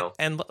 Right.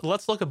 And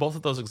let's look at both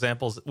of those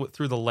examples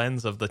through the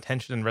lens of the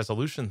tension and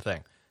resolution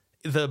thing.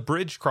 The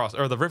bridge cross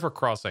or the river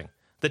crossing,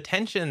 the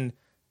tension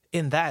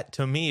in that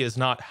to me is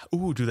not,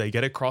 ooh, do they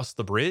get across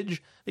the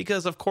bridge?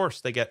 Because of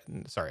course they get,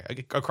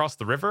 across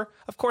the river.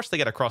 Of course they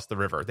get across the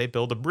river. They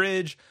build a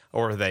bridge,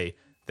 or they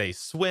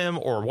swim,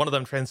 or one of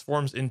them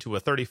transforms into a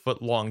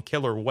 30-foot long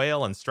killer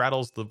whale and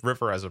straddles the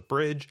river as a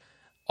bridge.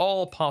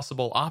 All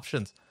possible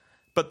options.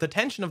 But the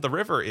tension of the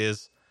river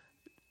is,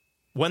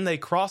 when they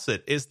cross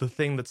it, is the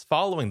thing that's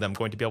following them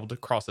going to be able to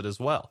cross it as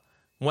well?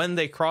 When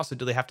they cross it,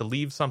 do they have to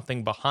leave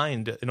something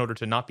behind in order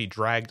to not be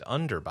dragged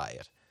under by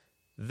it?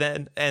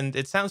 And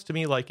it sounds to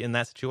me like in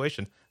that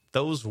situation,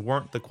 those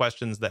weren't the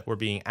questions that were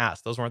being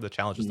asked. Those weren't the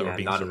challenges that were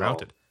being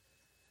surmounted.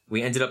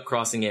 We ended up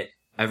crossing it,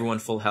 everyone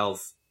full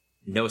health,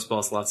 no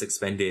spell slots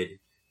expended.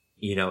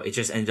 It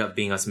just ended up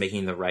being us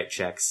making the right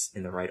checks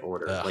in the right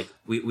order. Ugh. Like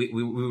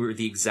we were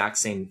the exact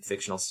same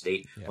fictional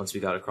state once we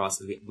got across.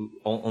 The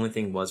only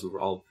thing was we were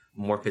all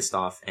more pissed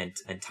off, and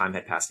time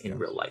had passed in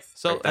real life.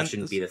 So right? That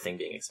shouldn't be the thing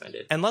being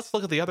expended. And let's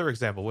look at the other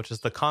example, which is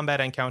the combat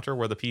encounter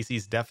where the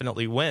PCs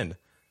definitely win.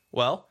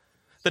 Well,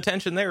 the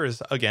tension there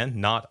is, again,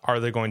 not are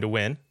they going to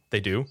win? They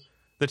do.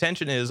 The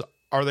tension is,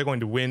 are they going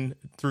to win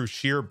through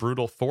sheer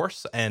brutal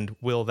force, and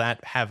will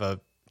that have a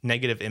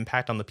negative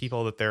impact on the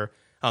people that they're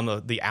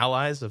on the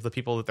allies of the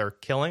people that they're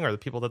killing or the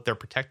people that they're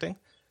protecting?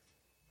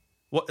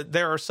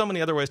 There are so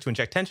many other ways to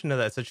inject tension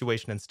into that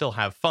situation and still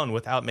have fun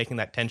without making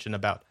that tension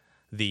about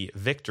the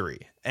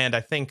victory. And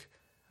I think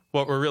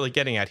what we're really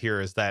getting at here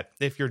is that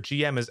if your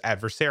GM is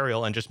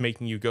adversarial and just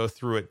making you go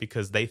through it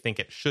because they think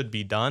it should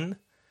be done,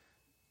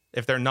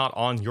 if they're not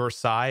on your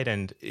side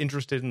and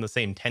interested in the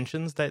same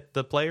tensions that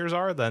the players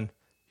are, then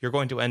you're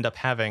going to end up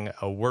having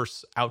a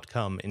worse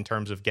outcome in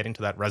terms of getting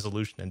to that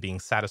resolution and being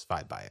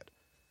satisfied by it.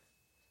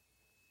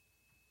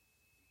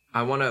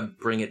 I want to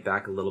bring it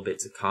back a little bit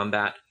to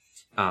combat,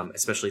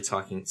 especially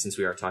since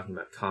we are talking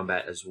about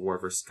combat as war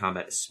versus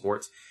combat as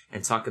sport,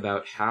 and talk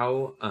about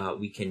how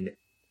we can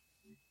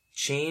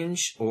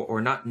change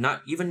or not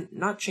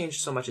change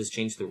so much as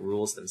change the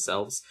rules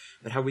themselves,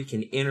 but how we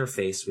can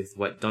interface with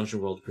what Dungeon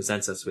World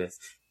presents us with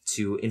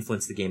to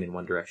influence the game in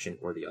one direction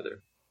or the other.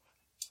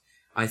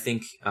 I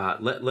think I'll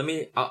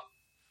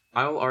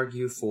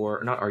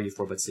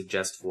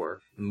suggest for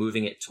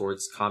moving it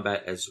towards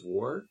combat as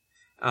war,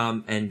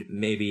 and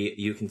maybe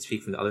you can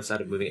speak from the other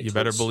side of moving it. You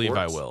better believe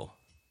sports. I will.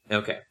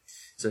 Okay,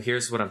 so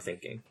here's what I'm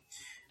thinking.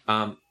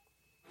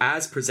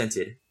 As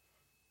presented,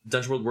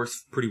 Dungeon World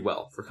works pretty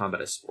well for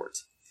combat as sport.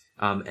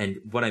 And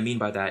what I mean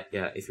by that,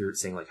 if you're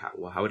saying like,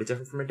 how would it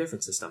differ from a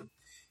different system?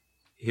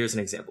 Here's an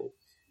example.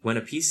 When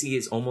a PC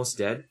is almost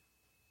dead,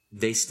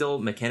 they still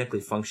mechanically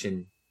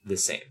function the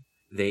same.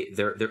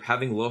 They're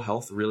having low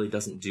health really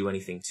doesn't do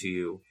anything to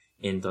you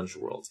in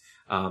Dungeon World.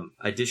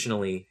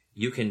 Additionally,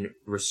 you can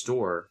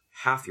restore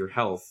half your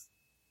health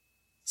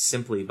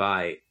simply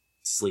by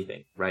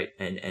sleeping, right?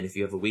 And if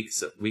you have a week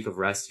of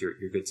rest, you're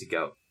good to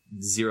go.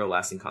 Zero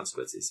lasting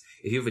consequences.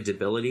 If you have a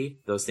debility,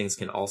 those things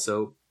can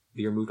also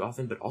be removed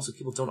often, but also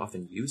people don't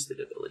often use the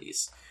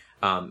debilities.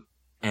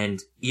 And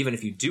even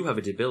if you do have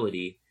a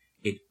debility,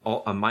 a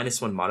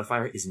 -1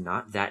 modifier is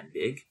not that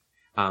big.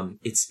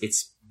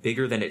 It's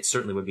bigger than it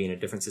certainly would be in a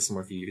different system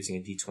or if you're using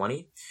a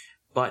D20.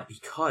 But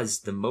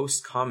because the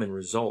most common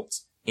result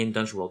in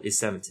Dungeon World is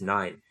 7 to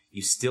 9,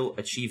 you still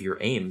achieve your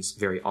aims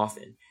very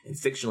often. And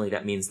fictionally,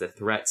 that means the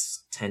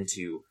threats tend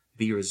to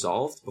be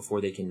resolved before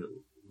they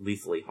can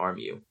lethally harm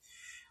you.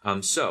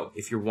 So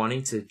if you're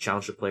wanting to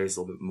challenge the players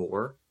a little bit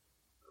more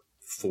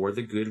for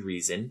the good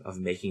reason of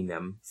making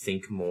them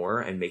think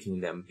more and making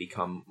them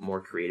become more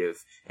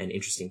creative and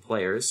interesting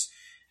players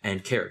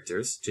and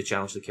characters, to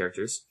challenge the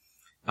characters,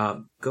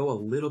 go a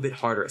little bit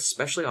harder,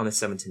 especially on the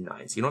 7 to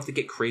 9s. You don't have to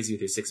get crazy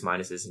with your 6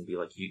 minuses and be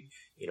like,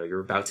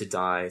 you're about to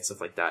die and stuff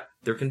like that.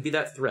 There can be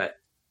that threat,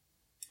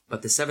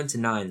 but the 7 to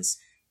 9s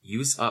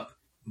use up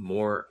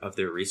more of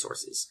their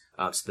resources,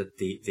 so that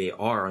they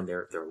are on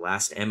their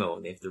last ammo,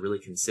 and they have to really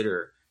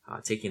consider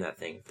taking that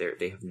thing.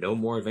 They have no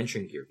more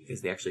adventuring gear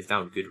because they actually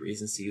found good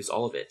reasons to use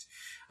all of it.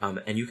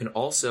 And you can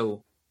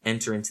also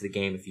enter into the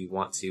game if you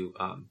want to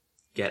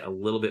get a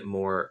little bit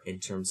more in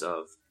terms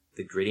of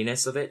the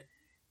grittiness of it,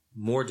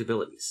 more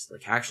debilities.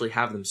 Like actually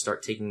have them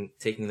start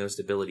taking those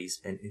debilities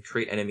and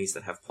create enemies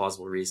that have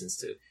plausible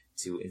reasons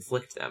to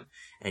inflict them.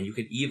 And you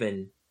could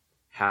even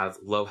have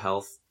low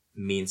health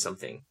mean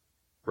something,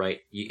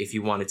 right? If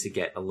you wanted to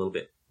get a little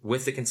bit,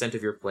 with the consent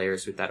of your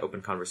players, with that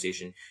open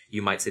conversation,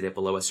 you might say that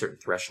below a certain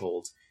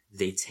threshold,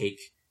 they take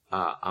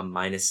a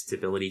minus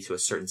debility to a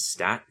certain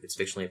stat that's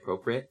fictionally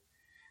appropriate.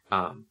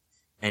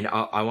 And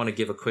I want to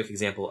give a quick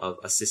example of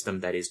a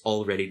system that is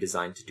already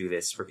designed to do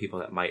this for people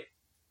that might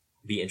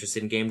be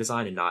interested in game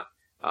design and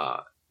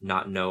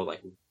not know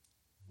like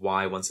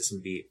why one system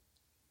would be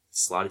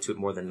slotted to it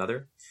more than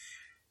another.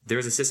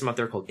 There's a system out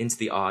there called Into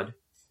the Odd.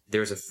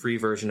 There's a free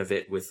version of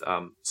it with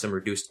some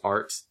reduced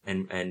art,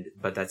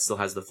 but that still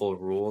has the full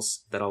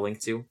rules that I'll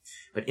link to.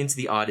 But Into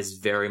the Odd is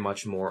very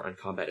much more on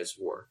combat as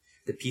war.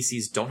 The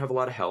PCs don't have a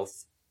lot of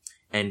health,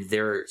 and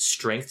their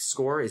strength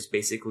score is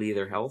basically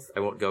their health. I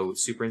won't go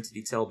super into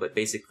detail, but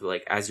basically,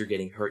 like, as you're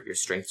getting hurt, your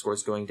strength score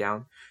is going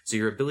down. So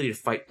your ability to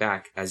fight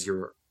back as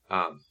you're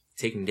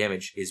taking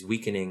damage is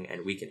weakening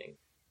and weakening.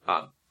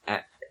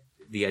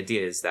 The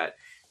idea is that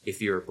if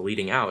you're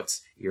bleeding out,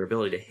 your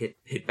ability to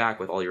hit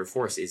back with all your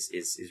force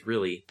is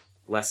really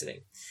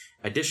lessening.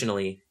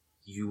 Additionally,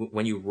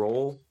 when you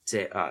roll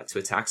to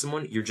attack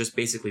someone, you're just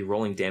basically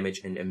rolling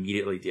damage and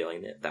immediately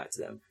dealing that to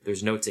them.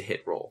 There's no to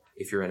hit roll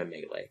if you're in a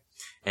melee.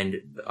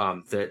 And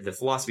the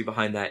philosophy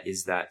behind that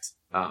is that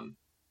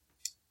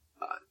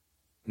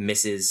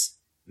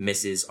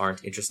misses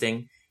aren't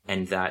interesting,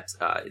 and that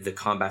the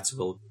combats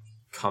will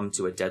come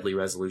to a deadly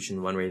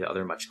resolution one way or the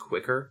other much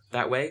quicker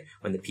that way,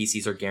 when the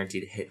PCs are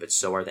guaranteed to hit, but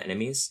so are the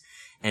enemies.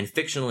 And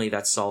fictionally,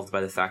 that's solved by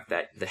the fact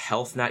that the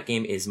health in that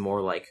game is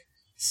more like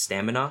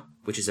stamina,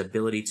 which is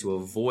ability to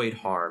avoid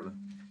harm,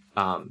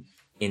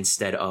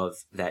 instead of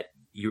that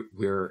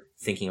we're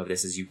thinking of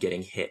this as you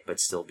getting hit but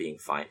still being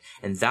fine.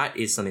 And that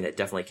is something that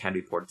definitely can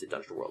be ported to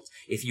Dungeon World.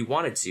 If you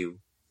wanted to,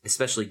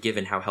 especially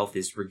given how health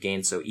is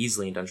regained so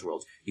easily in Dungeon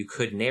World, you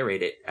could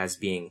narrate it as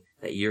being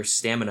that your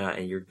stamina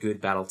and your good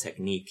battle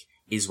technique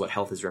is what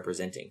health is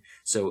representing.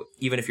 So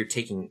even if you're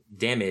taking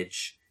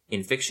damage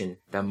in fiction,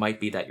 that might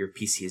be that your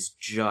PC is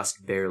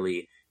just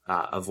barely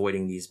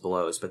avoiding these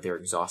blows, but they're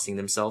exhausting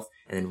themselves.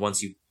 And then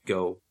once you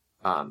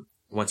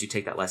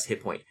take that last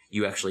hit point,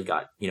 you actually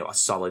got, a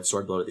solid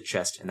sword blow to the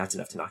chest, and that's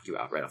enough to knock you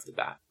out right off the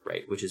bat,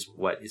 right? Which is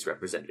what is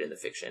represented in the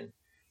fiction.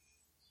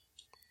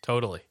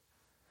 Totally.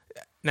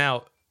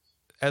 Now,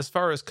 as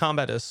far as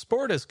combat as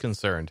sport is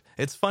concerned,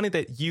 it's funny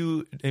that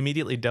you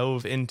immediately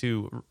dove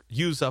into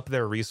use up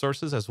their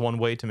resources as one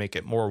way to make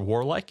it more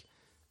warlike,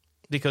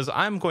 because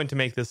I'm going to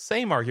make this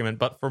same argument,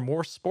 but for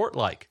more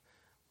sport-like,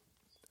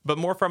 but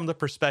more from the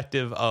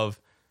perspective of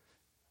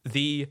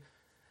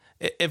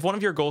if one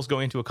of your goals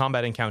going into a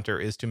combat encounter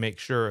is to make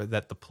sure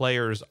that the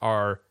players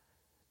are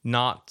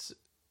not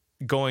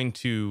going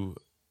to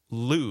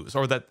lose,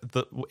 or that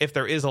if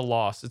there is a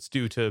loss, it's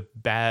due to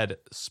bad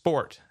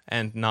sport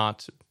and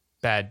not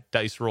bad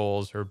dice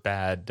rolls or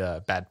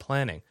bad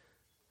planning.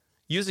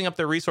 Using up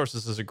their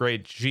resources is a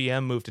great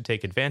GM move to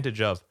take advantage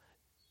of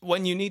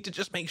when you need to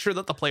just make sure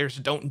that the players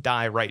don't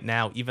die right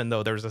now, even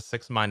though there's a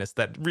 6-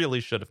 that really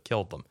should have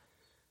killed them.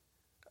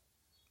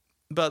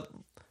 But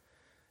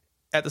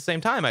at the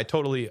same time, I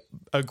totally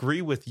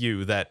agree with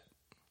you that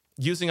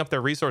using up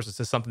their resources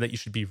is something that you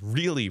should be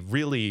really,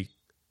 really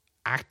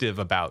active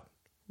about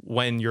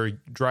when you're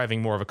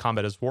driving more of a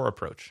combat as war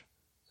approach.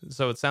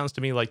 So it sounds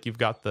to me like you've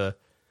got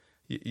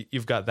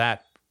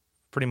that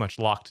pretty much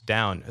locked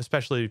down,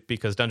 especially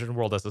because Dungeon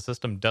World as a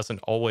system doesn't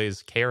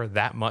always care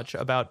that much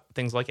about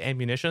things like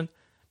ammunition.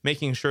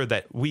 Making sure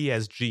that we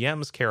as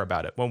GMs care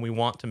about it when we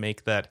want to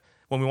make the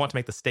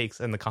stakes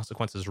and the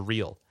consequences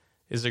real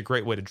is a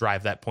great way to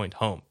drive that point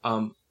home.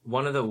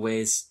 One of the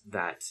ways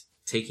that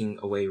taking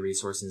away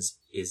resources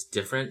is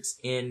different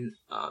in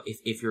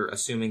if you're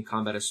assuming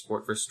combat as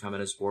sport versus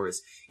combat as war,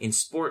 is in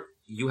sport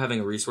you having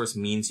a resource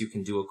means you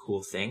can do a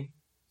cool thing,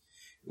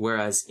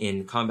 whereas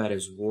in combat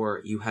as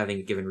war you having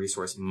a given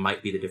resource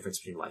might be the difference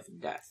between life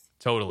and death.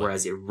 Totally.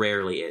 Whereas it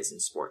rarely is in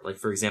sport. Like,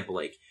 for example,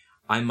 like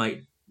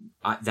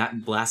that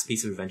last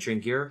piece of adventuring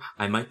gear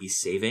I might be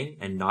saving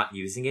and not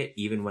using it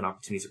even when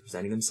opportunities are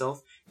presenting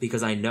themselves,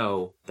 because I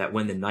know that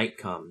when the night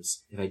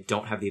comes, if I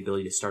don't have the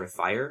ability to start a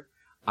fire,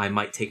 I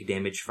might take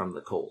damage from the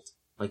cold.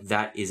 Like,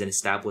 that is an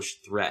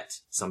established threat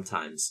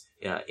sometimes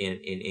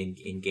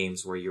in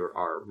games where you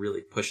are really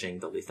pushing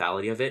the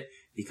lethality of it,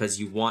 because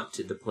you want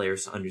the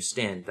players to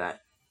understand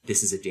that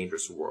this is a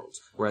dangerous world.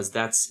 Whereas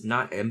that's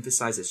not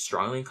emphasized as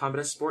strongly in combat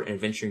as sport, and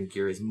adventuring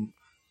gear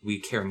we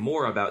care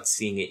more about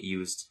seeing it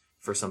used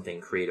for something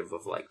creative,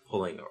 of like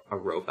pulling a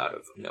rope out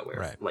of nowhere,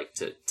 right, like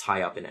to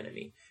tie up an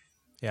enemy.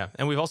 Yeah,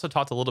 and we've also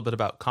talked a little bit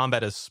about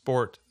combat as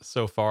sport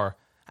so far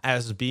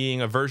as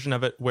being a version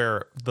of it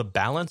where the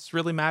balance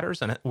really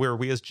matters, and where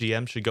we as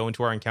GM should go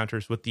into our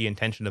encounters with the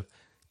intention of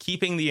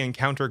keeping the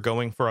encounter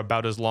going for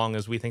about as long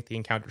as we think the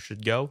encounter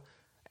should go,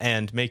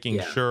 and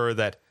making sure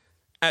that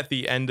at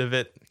the end of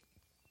it,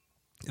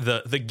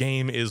 the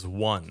game is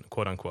won,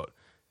 quote unquote.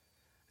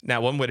 Now,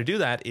 one way to do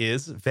that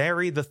is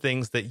vary the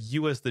things that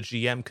you as the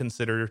GM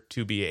consider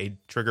to be a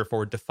trigger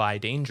for Defy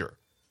Danger.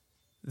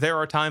 There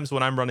are times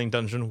when I'm running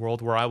Dungeon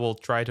World where I will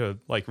try to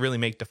really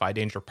make Defy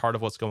Danger part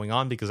of what's going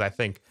on, because I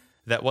think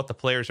that what the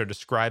players are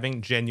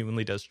describing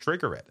genuinely does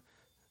trigger it.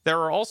 There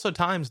are also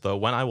times, though,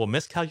 when I will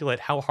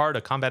miscalculate how hard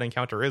a combat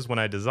encounter is when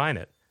I design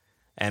it,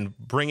 and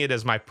bring it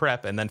as my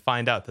prep, and then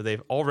find out that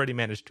they've already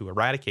managed to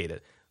eradicate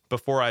it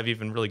before I've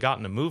even really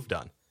gotten a move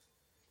done.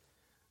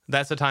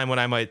 That's a time when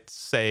I might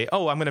say,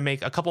 I'm going to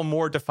make a couple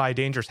more Defy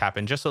Dangers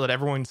happen just so that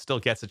everyone still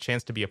gets a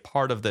chance to be a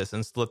part of this,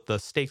 and so that the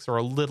stakes are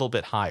a little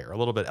bit higher, a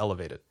little bit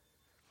elevated.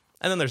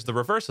 And then there's the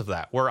reverse of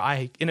that, where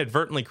I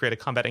inadvertently create a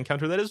combat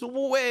encounter that is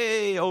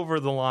way over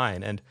the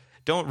line and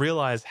don't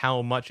realize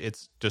how much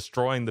it's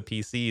destroying the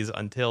PCs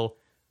until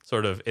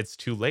sort of it's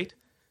too late.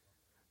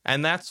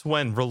 And that's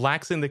when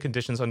relaxing the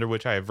conditions under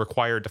which I have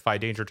required Defy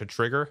Danger to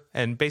trigger,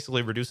 and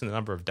basically reducing the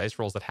number of dice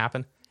rolls that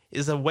happen,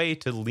 is a way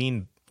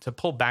to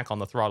pull back on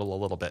the throttle a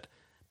little bit,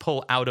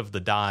 pull out of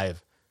the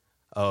dive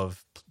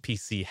of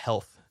PC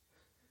health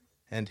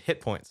and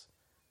hit points.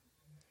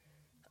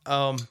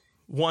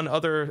 One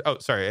other. Oh,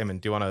 sorry,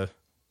 Eamon. Do you want to?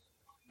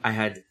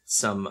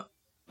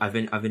 I've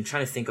been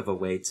trying to think of a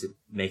way to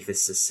make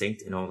this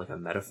succinct in a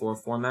metaphor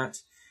format,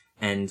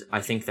 and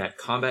I think that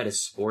combat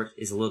as sport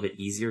is a little bit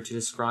easier to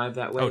describe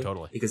that way. Oh,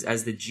 totally. Because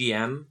as the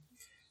GM.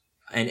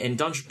 And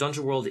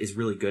Dungeon World is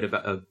really good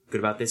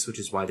about this, which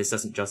is why this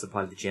doesn't just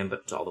apply to the GM,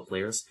 but to all the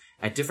players.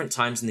 At different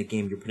times in the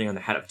game, you're putting on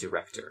the hat of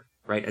director,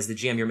 right? As the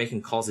GM, you're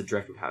making calls the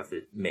director would have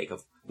to make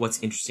of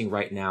what's interesting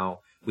right now.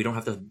 We don't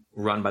have to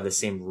run by the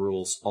same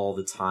rules all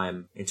the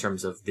time in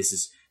terms of this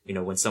is,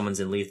 when someone's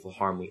in lethal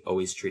harm, we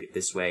always treat it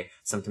this way.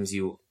 Sometimes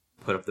you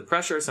put up the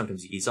pressure,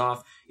 sometimes you ease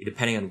off,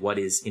 depending on what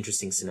is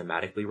interesting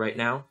cinematically right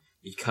now,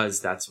 because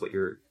that's what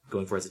you're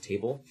going for as a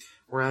table.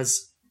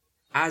 Whereas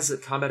as a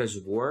combat as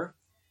war,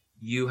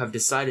 you have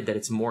decided that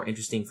it's more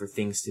interesting for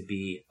things to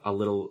be a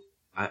little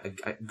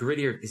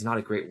grittier is not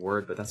a great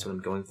word, but that's what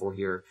I'm going for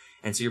here.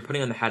 And so you're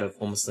putting on the hat of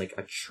almost like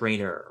a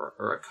trainer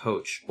or a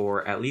coach,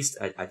 or at least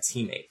a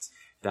teammate,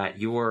 that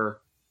you're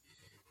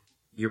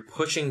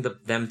pushing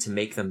them to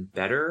make them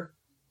better,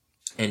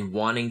 and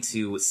wanting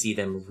to see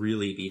them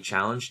really be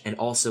challenged, and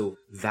also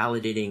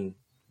validating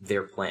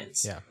their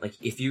plans. Yeah. Like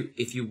if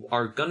you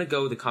are gonna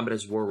go the combat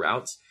as war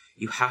route,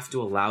 you have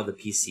to allow the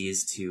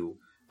PCs to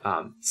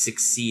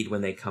succeed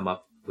when they come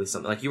up with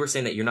something. Like you were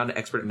saying that you're not an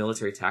expert at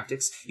military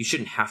tactics. You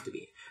shouldn't have to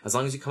be. As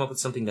long as you come up with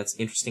something that's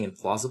interesting and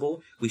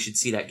plausible, we should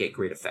see that get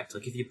great effect.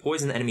 Like if you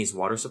poison the enemy's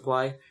water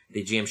supply,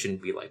 the GM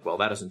shouldn't be like, well,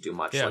 that doesn't do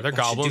much. Yeah, like, they're that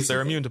should do goblins. They're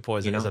something, immune to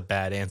poison you know? is a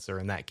bad answer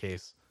in that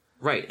case.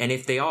 Right, and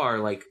if they are,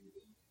 like,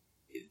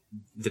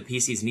 the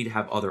PCs need to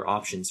have other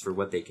options for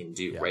what they can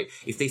do, right?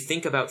 If they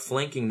think about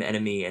flanking the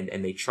enemy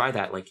and they try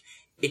that, like,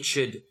 it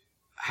should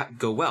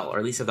go well, or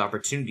at least have the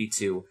opportunity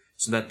to,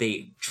 so that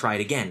they try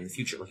it again in the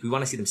future. Like, we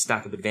want to see them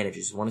stack up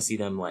advantages. We want to see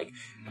them, like,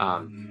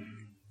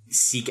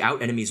 seek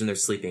out enemies when they're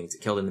sleeping to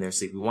kill them in their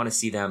sleep. We want to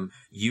see them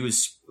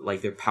use,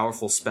 like, their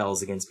powerful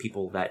spells against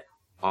people that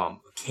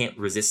can't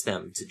resist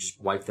them to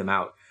just wipe them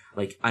out.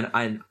 Like,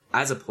 and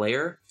as a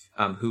player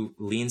who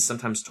leans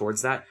sometimes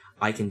towards that,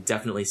 I can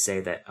definitely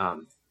say that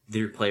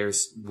their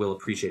players will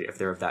appreciate it if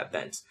they're of that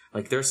bent.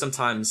 Like, there are some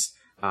times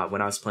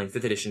when I was playing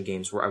 5th edition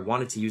games where I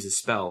wanted to use a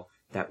spell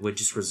that would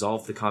just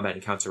resolve the combat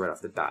encounter right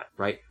off the bat,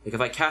 right? Like,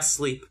 if I cast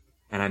Sleep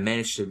and I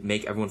managed to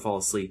make everyone fall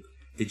asleep,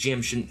 the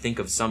GM shouldn't think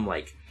of some,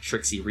 like,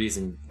 tricksy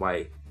reason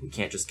why we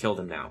can't just kill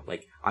them now.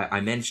 Like, I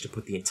managed to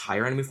put the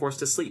entire enemy force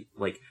to sleep.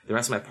 Like, the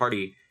rest of my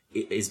party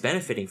is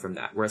benefiting from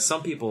that. Whereas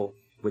some people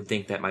would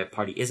think that my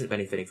party isn't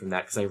benefiting from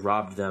that because I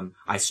robbed them,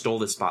 I stole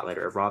the spotlight,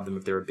 or I robbed them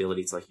of their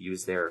ability to, like,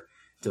 use their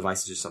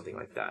devices or something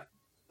like that.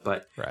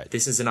 But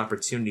this is an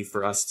opportunity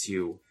for us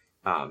to,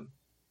 to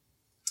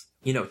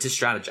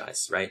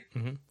strategize, right?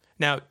 Mm-hmm.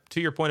 Now,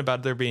 to your point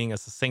about there being a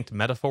succinct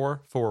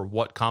metaphor for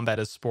what combat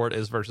as sport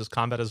is versus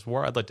combat as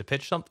war, I'd like to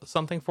pitch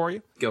something for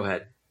you. Go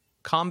ahead.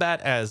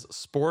 Combat as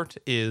sport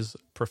is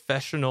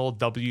professional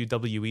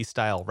WWE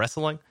style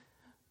wrestling.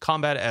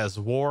 Combat as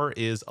war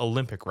is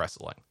Olympic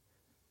wrestling.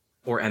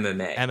 Or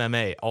MMA.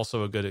 MMA,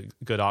 also a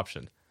good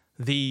option.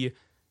 The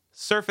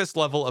surface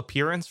level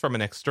appearance from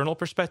an external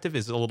perspective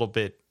is a little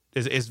bit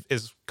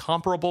is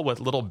comparable with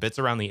little bits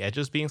around the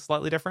edges being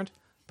slightly different,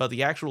 but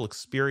the actual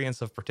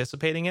experience of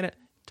participating in it,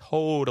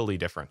 totally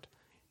different.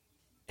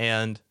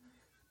 And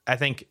I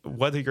think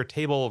whether your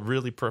table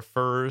really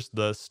prefers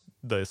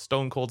the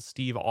Stone Cold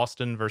Steve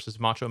Austin versus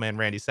Macho Man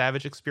Randy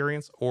Savage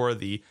experience, or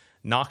the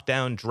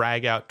knockdown,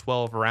 drag out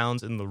 12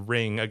 rounds in the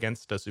ring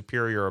against a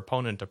superior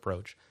opponent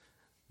approach,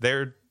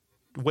 there are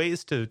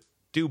ways to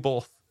do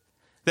both.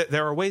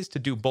 There are ways to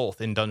do both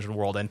in Dungeon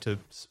World, and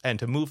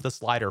to move the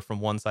slider from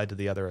one side to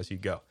the other as you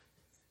go.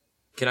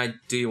 Can I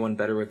do you one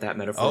better with that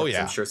metaphor? Oh,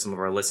 yeah. I'm sure some of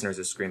our listeners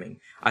are screaming.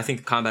 I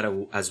think combat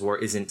as war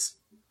isn't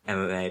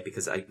MMA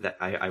because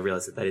I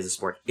realize that is a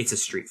sport. It's a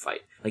street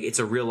fight. Like, it's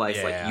a real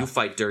life. Like, you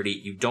fight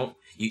dirty.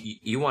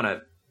 You want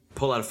to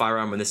pull out a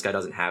firearm when this guy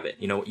doesn't have it.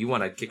 You know, you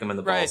want to kick him in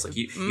the balls. Like,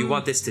 you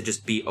want this to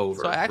just be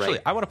over. So actually,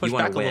 right? I want to push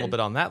back a little bit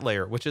on that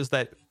layer, which is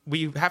that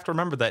we have to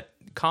remember that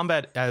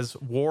combat as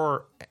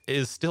war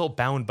is still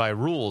bound by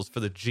rules for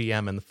the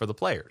GM and for the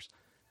players.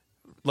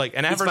 Like,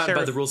 an adversary, it's bound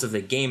by the rules of the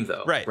game,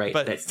 though, right?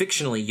 But that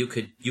fictionally you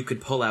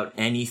could pull out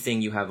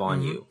anything you have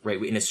on you, right?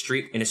 In a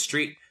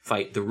street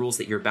fight, the rules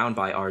that you're bound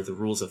by are the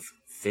rules of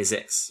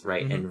physics,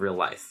 right, and real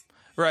life.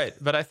 Right,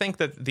 but I think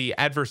that the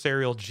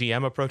adversarial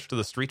GM approach to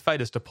the street fight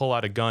is to pull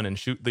out a gun and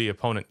shoot the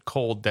opponent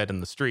cold dead in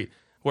the street.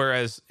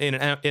 Whereas in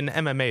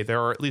MMA,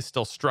 there are at least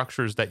still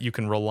structures that you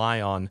can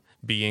rely on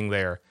being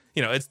there.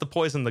 You know, it's the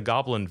poison the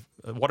goblin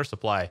water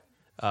supply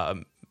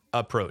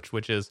approach,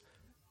 which is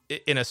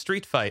in a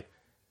street fight,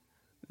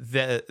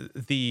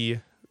 the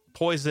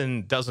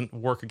poison doesn't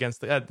work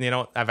against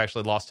the. I've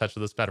actually lost touch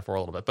with this metaphor a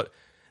little bit, but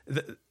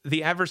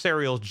the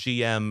adversarial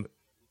GM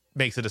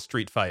makes it a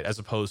street fight as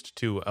opposed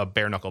to a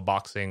bare knuckle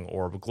boxing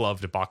or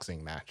gloved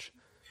boxing match.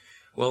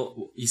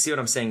 Well, you see what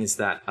I'm saying is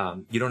that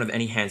you don't have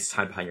any hands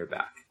tied behind your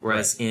back,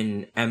 whereas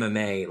in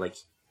MMA, like,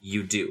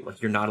 you do.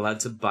 Like, you're not allowed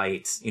to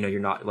bite. You know, you're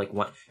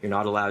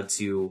not allowed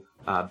to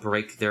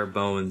break their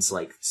bones.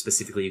 Like,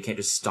 specifically, you can't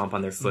just stomp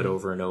on their foot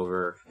over and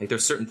over. Like,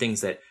 there's certain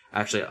things that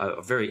actually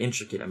a very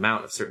intricate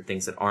amount of certain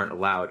things that aren't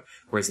allowed.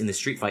 Whereas in the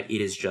street fight, it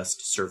is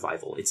just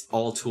survival. It's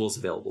all tools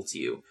available to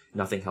you,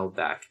 nothing held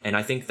back. And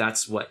I think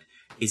that's what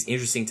is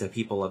interesting to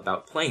people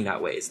about playing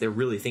that way, is they're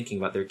really thinking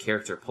about their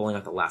character pulling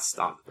out the last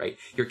stop, right?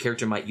 Your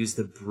character might use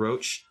the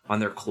brooch on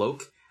their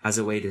cloak as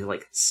a way to,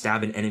 like,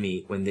 stab an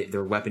enemy when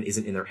their weapon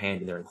isn't in their hand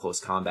and they're in close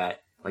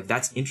combat. Like,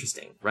 that's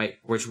interesting, right?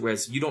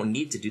 Whereas you don't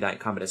need to do that in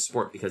combat as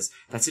sport because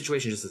that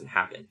situation just doesn't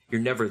happen. You're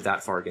never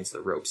that far against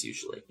the ropes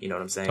usually. You know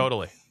what I'm saying?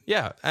 Totally.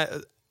 Yeah.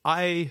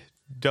 I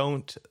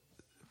don't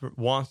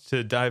want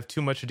to dive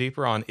too much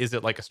deeper on, is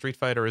it like a street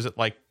fight or is it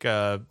like,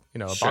 a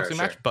boxing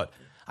match? But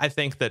I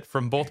think that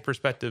from both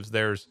perspectives,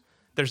 there's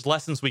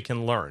lessons we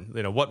can learn.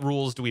 You know, what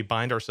rules do we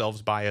bind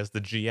ourselves by as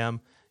the GM?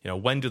 You know,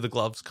 when do the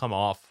gloves come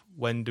off?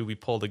 When do we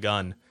pull the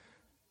gun?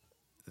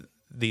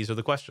 These are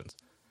the questions.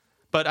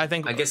 But I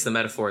guess the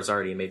metaphor is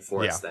already made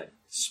for us, that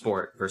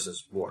sport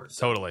versus war.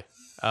 So. Totally.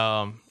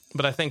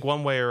 But I think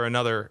one way or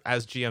another,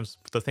 as GMs,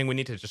 the thing we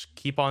need to just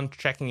keep on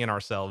checking in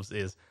ourselves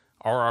is,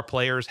 are our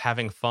players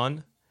having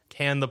fun?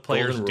 Can the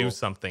players do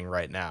something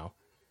right now?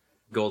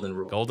 Golden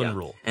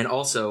rule. And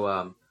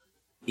also,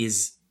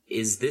 is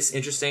this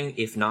interesting?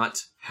 If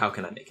not, how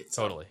can I make it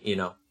so? Totally. You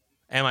know?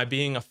 Am I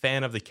being a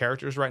fan of the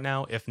characters right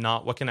now? If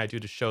not, what can I do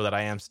to show that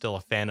I am still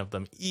a fan of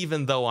them,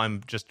 even though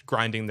I'm just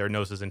grinding their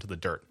noses into the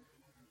dirt?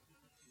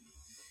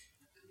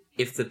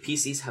 If the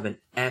PCs have an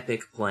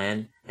epic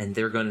plan and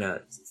they're going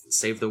to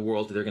save the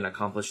world, they're going to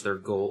accomplish their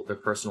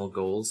personal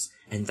goals,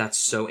 and that's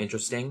so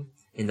interesting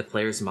in the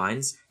players'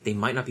 minds, they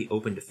might not be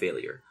open to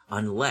failure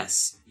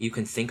unless you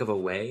can think of a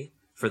way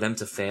for them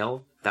to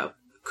fail that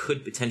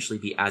could potentially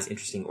be as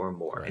interesting or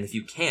more. Right. And if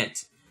you can't,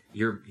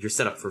 you're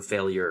set up for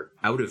failure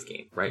out of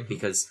game, right? Mm-hmm.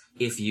 Because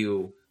if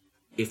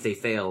they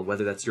fail,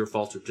 whether that's your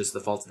fault or just the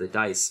fault of the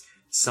dice,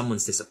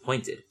 someone's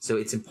disappointed. So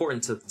it's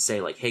important to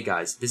say, like, hey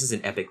guys, this is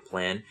an epic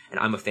plan, and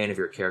I'm a fan of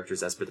your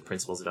characters as per the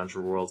principles of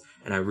Dungeon World,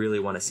 and I really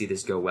want to see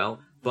this go well,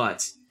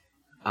 but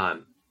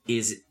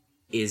is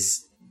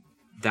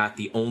that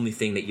the only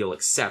thing that you'll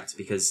accept?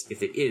 Because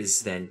if it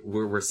is, then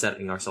we're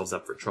setting ourselves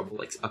up for trouble.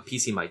 Like, a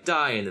PC might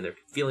die, and then their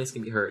feelings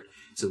can be hurt.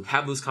 So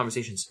have those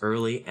conversations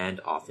early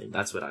and often.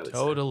 That's what I would say.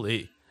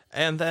 Totally.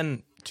 And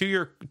then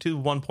to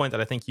one point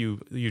that I think you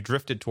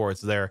drifted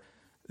towards there,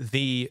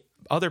 the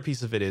other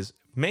piece of it is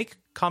make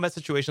combat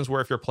situations where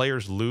if your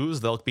players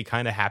lose, they'll be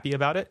kind of happy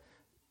about it.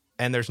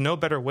 And there's no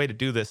better way to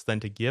do this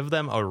than to give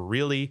them a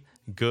really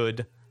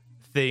good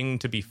thing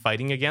to be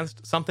fighting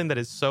against, something that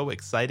is so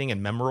exciting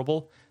and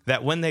memorable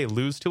that when they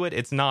lose to it,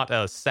 it's not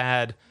a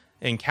sad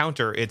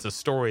encounter, it's a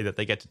story that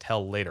they get to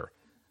tell later.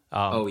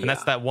 And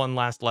that's that one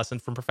last lesson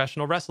from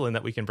professional wrestling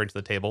that we can bring to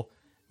the table.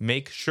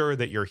 Make sure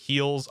that your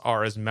heels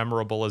are as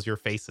memorable as your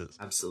faces.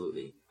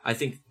 Absolutely. I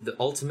think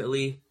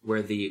ultimately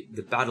where the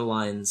battle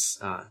lines,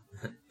 go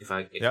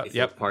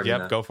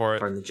for it.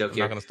 Pardon the joke I'm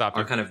here, not gonna stop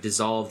you. Are kind of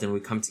dissolved and we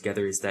come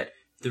together is that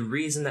the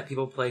reason that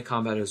people play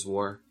Combat as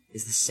War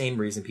is the same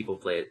reason people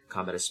play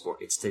Combat as Sport.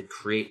 It's to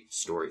create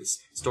stories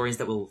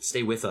that will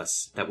stay with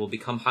us, that will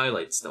become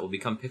highlights, that will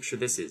become picture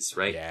thises,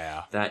 right?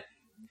 Yeah.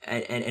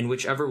 And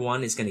whichever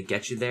one is going to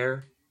get you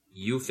there,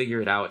 you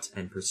figure it out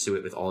and pursue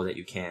it with all that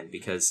you can,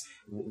 because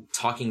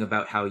talking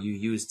about how you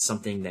used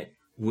something that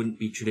wouldn't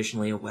be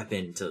traditionally a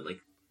weapon to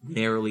like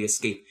narrowly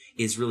escape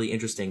is really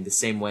interesting, the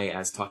same way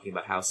as talking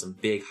about how some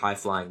big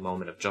high-flying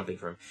moment of jumping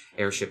from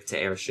airship to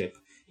airship,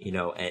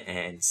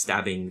 and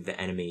stabbing the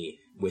enemy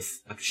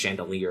with a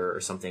chandelier or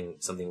something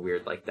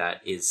weird like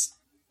that is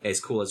as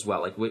cool as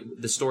well. Like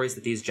the stories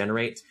that these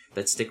generate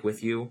that stick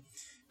with you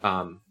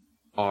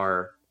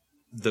are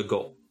the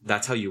goal.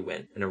 That's how you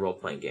win in a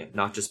role-playing game,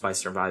 not just by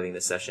surviving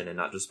the session and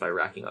not just by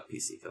racking up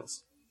PC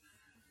kills.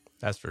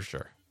 That's for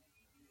sure.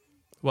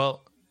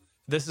 Well,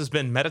 this has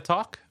been Meta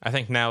Talk. I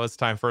think now it's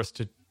time for us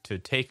to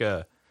take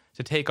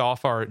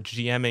off our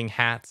GMing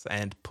hats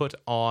and put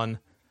on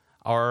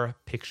our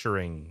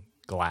picturing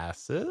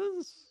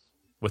glasses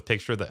with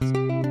Picture This.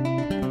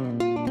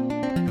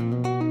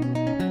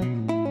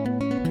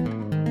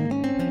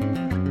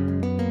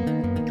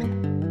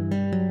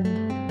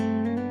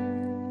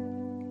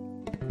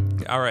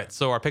 All right,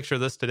 so our Picture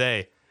This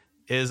today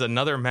is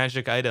another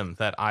magic item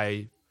that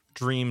I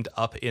dreamed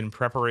up in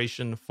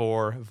preparation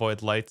for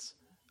Void Light's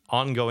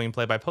ongoing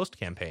play-by-post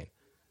campaign.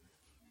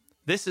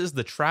 This is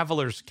the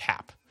Traveler's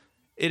Cap.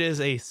 It is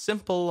a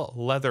simple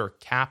leather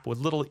cap with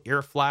little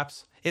ear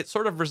flaps. It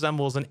sort of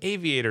resembles an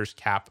aviator's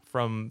cap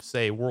from,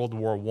 say, World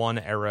War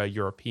I era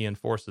European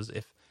forces,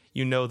 if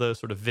you know the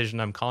sort of vision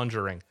I'm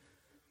conjuring.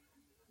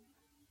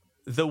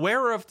 The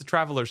wearer of the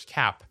Traveler's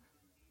Cap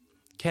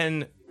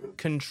can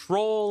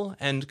control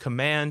and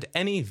command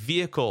any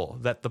vehicle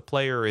that the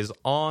player is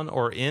on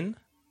or in,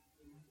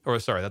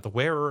 that the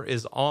wearer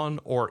is on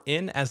or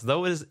in, as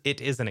though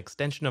it is an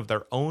extension of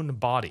their own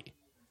body.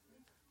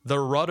 The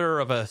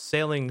rudder of a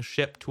sailing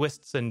ship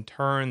twists and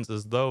turns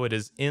as though it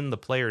is in the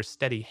player's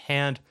steady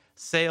hand.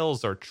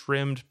 Sails are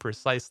trimmed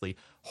precisely.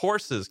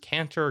 Horses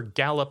canter,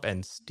 gallop,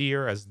 and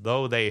steer as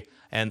though they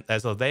and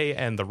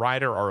the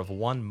rider are of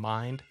one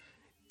mind.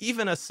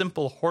 Even a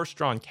simple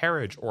horse-drawn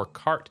carriage or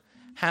cart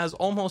has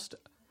almost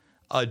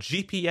a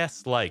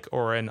GPS-like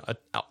or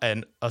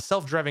a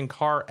self-driving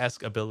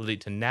car-esque ability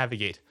to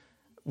navigate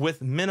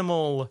with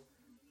minimal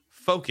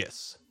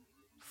focus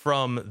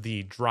from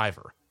the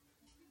driver.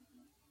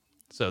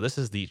 So this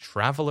is the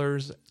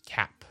Traveler's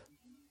Cap.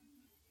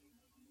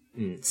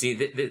 See,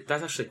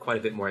 that's actually quite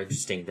a bit more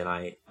interesting than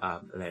I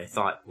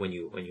thought when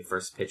you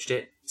first pitched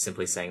it,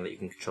 simply saying that you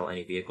can control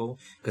any vehicle,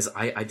 because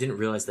I didn't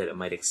realize that it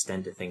might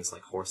extend to things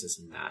like horses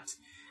and that.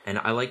 And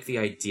I like the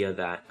idea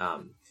that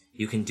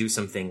you can do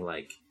something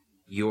like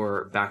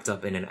you're backed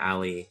up in an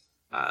alley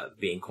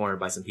being cornered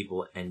by some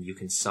people, and you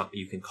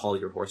can call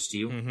your horse to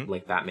you,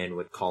 like Batman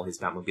would call his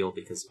Batmobile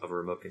because of a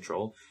remote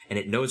control, and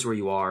it knows where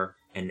you are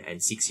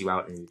and seeks you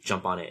out and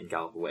jump on it and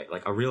gallop away.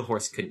 Like a real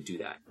horse couldn't do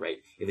that, right?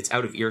 If it's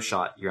out of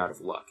earshot, you're out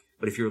of luck.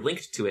 But if you're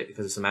linked to it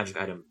because it's a magic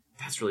item,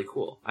 that's really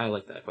cool. I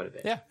like that quite a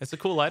bit. Yeah, it's a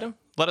cool item.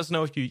 Let us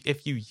know if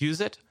you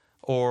use it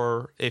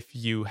or if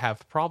you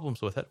have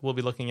problems with it. We'll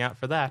be looking out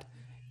for that.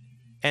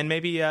 And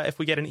maybe if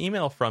we get an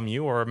email from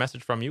you or a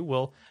message from you,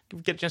 we'll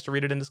get a chance to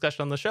read it in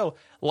discussion on the show,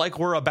 like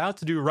we're about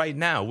to do right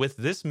now with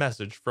this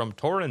message from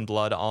Tauren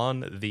Blood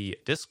on the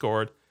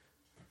Discord.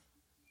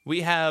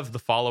 We have the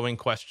following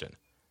question.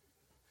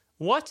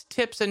 What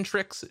tips and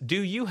tricks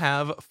do you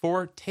have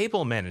for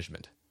table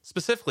management?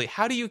 Specifically,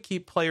 how do you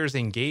keep players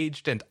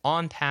engaged and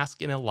on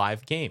task in a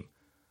live game?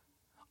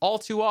 All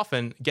too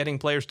often, getting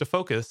players to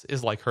focus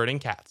is like herding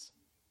cats.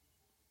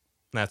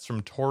 That's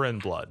from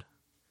Torin Blood.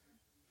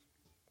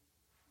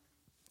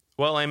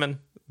 Well, Eamon,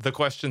 the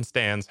question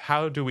stands,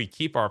 how do we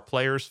keep our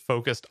players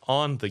focused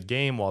on the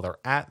game while they're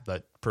at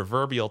the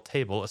proverbial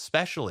table,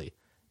 especially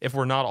if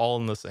we're not all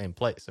in the same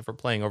place, if we're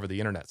playing over the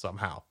internet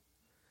somehow?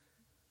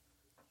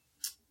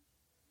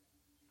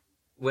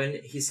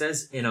 When he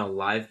says in a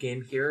live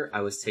game here,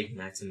 I was taking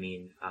that to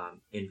mean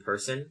in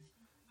person.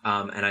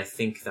 And I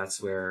think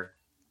that's where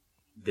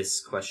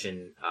this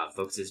question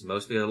focuses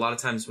most, because a lot of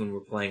times when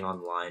we're playing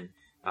online,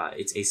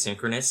 it's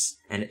asynchronous.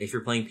 And if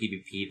you're playing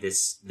PvP,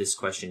 this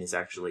question is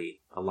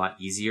actually a lot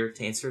easier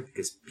to answer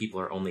because people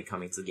are only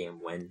coming to the game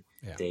when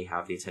they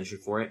have the attention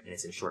for it, and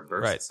it's in short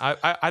bursts. Right.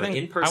 I think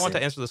in person, I want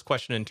to answer this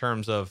question in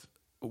terms of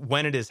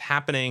when it is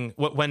happening,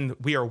 when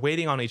we are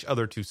waiting on each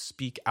other to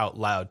speak out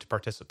loud to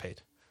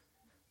participate.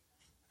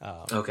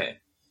 Okay,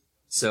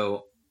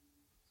 so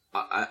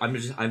I'm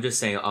just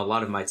saying a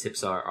lot of my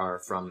tips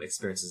are from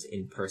experiences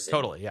in person.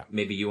 Totally, yeah.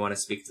 Maybe you want to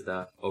speak to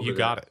the you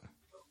got it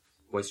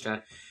voice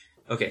chat.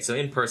 Okay, so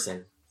in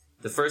person,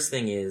 the first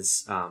thing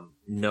is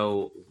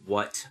know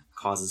what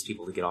causes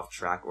people to get off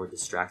track or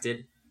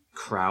distracted.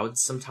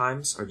 Crowds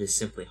sometimes are just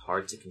simply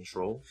hard to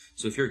control.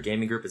 So if your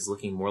gaming group is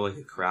looking more like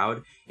a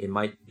crowd, it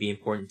might be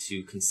important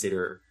to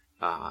consider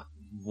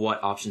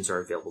what options are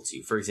available to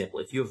you. For example,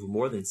 if you have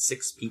more than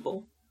 6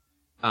 people,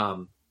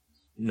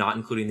 not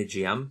including the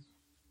GM,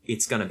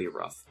 it's going to be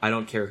rough. I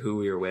don't care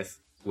who you're with.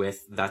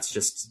 That's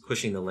just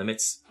pushing the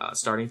limits,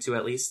 starting to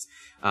at least.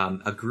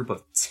 A group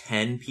of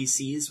 10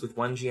 PCs with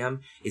 1 GM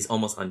is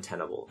almost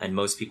untenable. And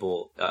most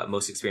people,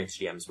 most experienced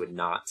GMs would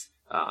not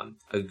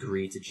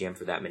agree to GM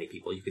for that many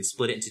people. You can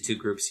split it into 2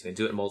 groups. You can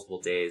do it in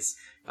multiple days,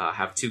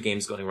 have 2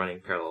 games running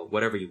parallel,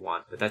 whatever you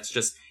want. But it's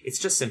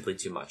just simply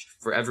too much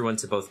for everyone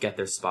to both get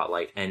their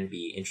spotlight and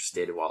be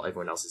interested while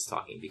everyone else is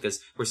talking,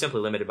 because we're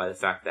simply limited by the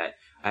fact that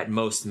at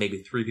most maybe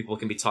 3 people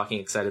can be talking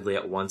excitedly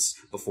at once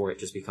before it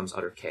just becomes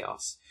utter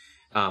chaos.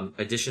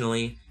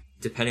 Additionally,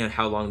 depending on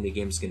how long the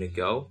game's going to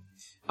go,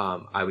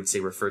 I would say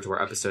refer to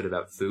our episode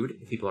about food.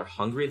 If people are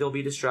hungry, they'll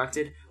be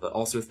distracted, but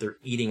also if they're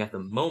eating at the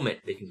moment,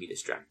 they can be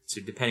distracted. So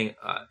depending,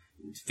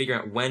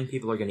 figuring out when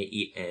people are going to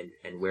eat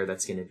and where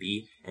that's going to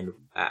be and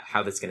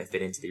how that's going to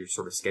fit into your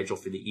sort of schedule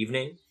for the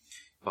evening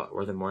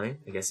or the morning,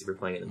 I guess if you're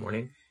playing in the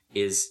morning,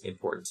 is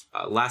important.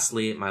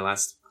 Lastly, my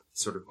last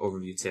sort of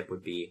overview tip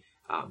would be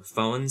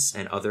phones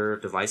and other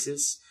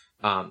devices.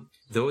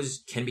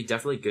 Those can be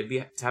definitely good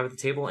to have at the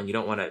table, and you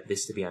don't want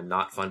this to be a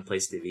not fun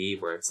place to be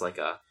where it's like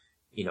a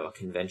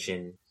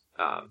convention,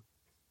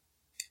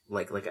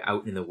 like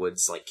out in the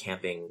woods, like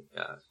camping,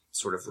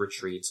 sort of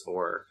retreats,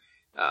 or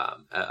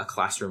a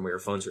classroom where your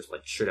phones are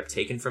like straight up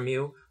taken from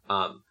you.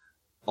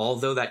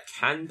 Although that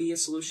can be a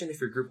solution if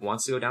your group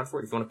wants to go down for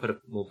it. If you want to put a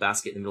little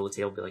basket in the middle of the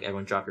table, be like,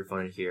 everyone drop your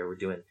phone in here. We're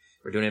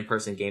doing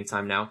in-person game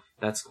time now.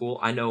 That's cool.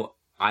 I know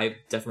I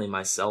definitely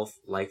myself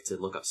like to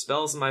look up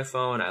spells on my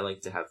phone. I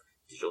like to have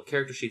digital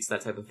character sheets,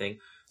 that type of thing.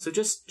 So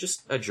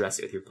just address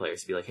it with your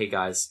players. Be like, hey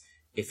guys,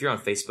 if you're on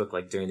Facebook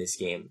like during this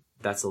game,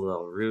 that's a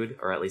little rude,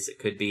 or at least it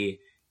could be.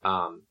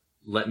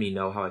 Let me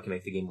know how I can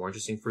make the game more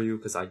interesting for you,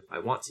 because I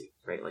want to,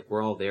 right? Like,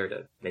 we're all there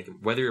to make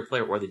it, whether you're a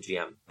player or the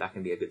GM, that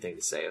can be a good thing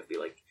to say. I'd be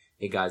like,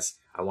 hey guys,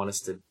 I want us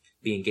to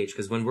be engaged,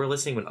 because when we're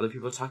listening, when other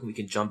people are talking, we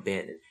can jump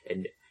in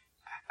and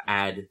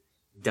add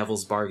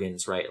devil's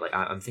bargains, right? Like,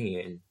 I'm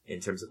thinking in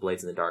terms of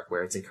Blades in the Dark,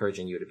 where it's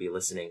encouraging you to be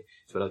listening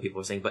to what other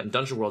people are saying. But in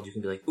Dungeon World, you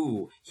can be like,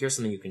 ooh, here's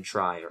something you can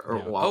try, or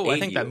yeah. I'll aid I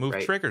think you, that move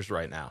right? triggers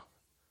right now.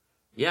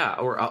 Yeah,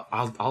 or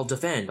I'll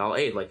defend, I'll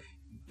aid. Like,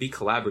 be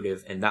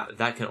collaborative, and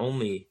that can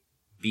only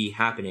be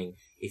happening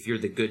if you're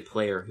the good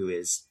player who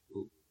is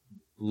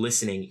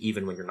listening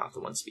even when you're not the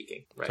one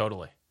speaking, right?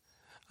 Totally.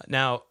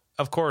 Now,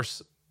 of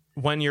course,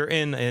 when you're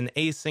in an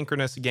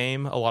asynchronous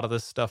game, a lot of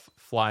this stuff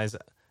flies,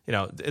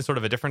 in sort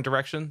of a different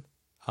direction.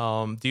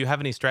 Do you have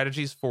any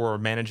strategies for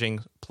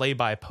managing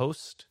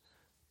play-by-post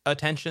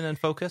attention and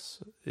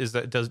focus?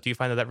 Do you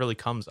find that really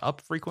comes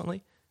up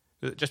frequently?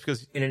 Just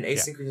because in an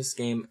asynchronous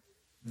game,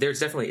 there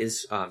definitely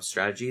is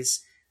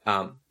strategies.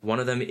 One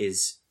of them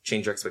is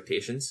change your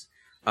expectations.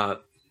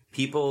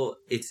 People,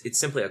 it's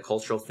simply a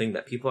cultural thing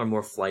that people are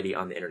more flighty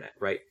on the internet,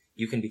 right?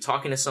 You can be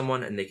talking to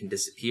someone and they can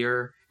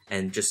disappear,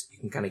 and you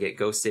can kind of get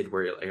ghosted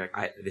where you're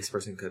like, this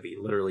person could be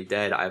literally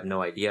dead. I have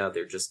no idea.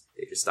 They just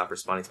stop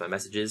responding to my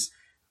messages.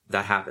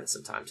 That happens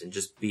sometimes, and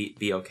just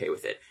be okay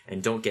with it,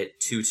 and don't get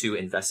too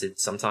invested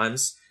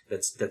sometimes.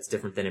 That's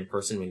different than in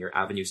person, when your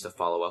avenues to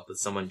follow up with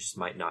someone just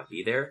might not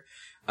be there.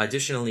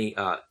 Additionally,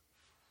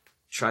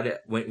 try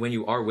to, when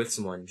you are with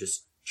someone,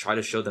 just try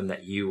to show them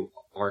that you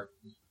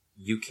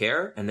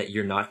care, and that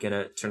you're not going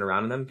to turn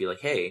around on them. Be like,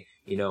 hey,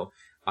 you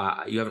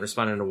haven't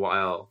responded in a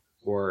while,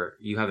 or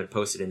you haven't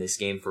posted in this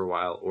game for a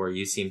while, or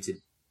you seem to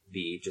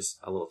be just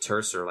a little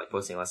terse or like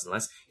posting less and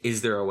less.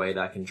 Is there a way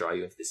that I can draw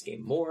you into this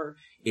game more?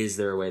 Is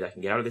there a way that I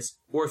can get out of this?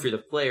 Or if you're the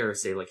player,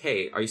 say like,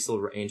 hey, are you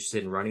still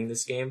interested in running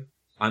this game?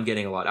 I'm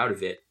getting a lot out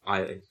of it. I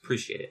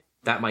appreciate it.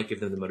 That might give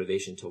them the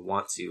motivation to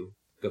want to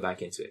go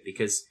back into it,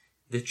 because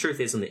the truth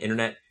is, on the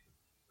internet,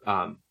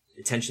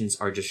 attentions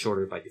are just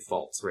shorter by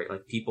default, right?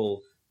 Like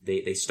people,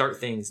 they start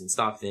things and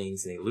stop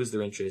things and they lose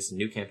their interest, and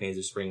new campaigns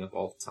are springing up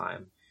all the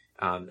time.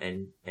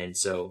 And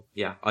so,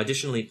 yeah,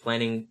 additionally,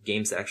 planning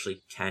games that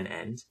actually can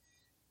end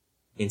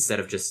instead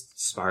of just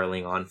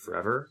spiraling on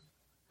forever.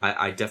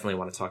 I definitely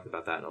want to talk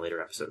about that in a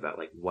later episode, about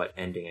like what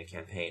ending a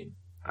campaign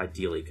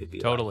ideally could be.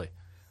 Totally. Like.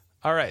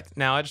 All right.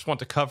 Now I just want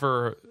to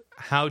cover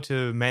how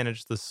to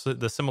manage the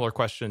similar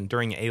question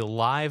during a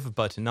live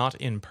but not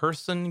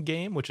in-person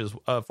game, which is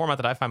a format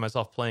that I find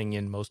myself playing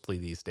in mostly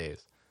these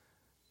days.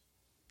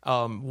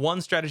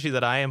 One strategy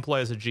that I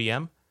employ as a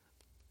GM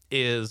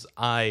is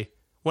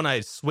when I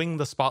swing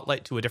the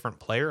spotlight to a different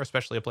player,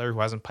 especially a player who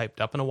hasn't piped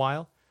up in a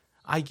while,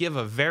 I give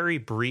a very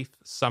brief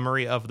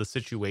summary of the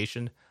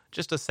situation,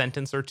 just a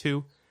sentence or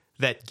two,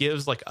 that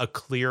gives like a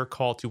clear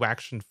call to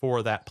action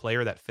for that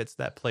player that fits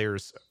that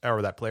player's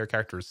or that player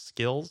character's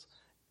skills.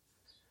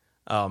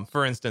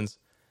 For instance,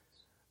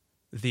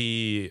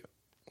 the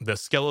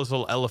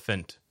skeletal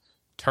elephant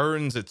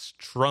turns its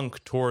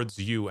trunk towards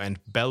you and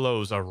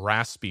bellows a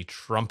raspy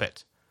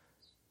trumpet.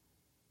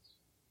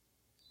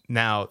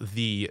 Now,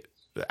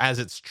 as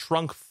its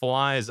trunk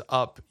flies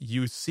up,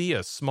 you see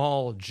a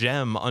small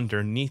gem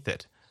underneath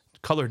it,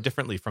 colored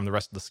differently from the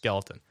rest of the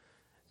skeleton.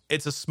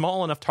 It's a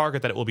small enough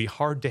target that it will be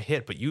hard to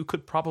hit, but you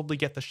could probably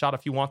get the shot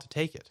if you want to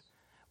take it.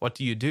 What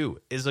do you do?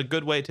 Is a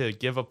good way to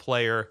give a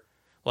player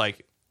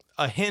like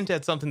a hint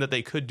at something that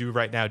they could do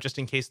right now, just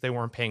in case they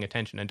weren't paying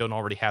attention and don't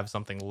already have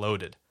something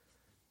loaded,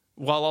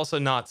 while also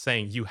not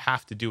saying you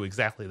have to do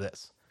exactly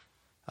this.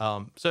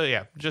 So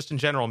yeah, just in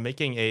general,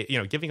 giving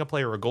a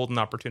player a golden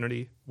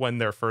opportunity when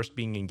they're first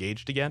being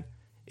engaged again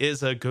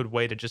is a good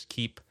way to just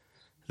keep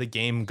the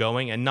game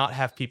going and not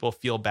have people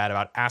feel bad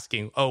about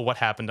asking, oh, what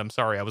happened? I'm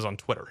sorry, I was on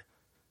Twitter.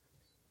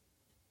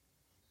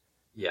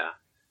 Yeah.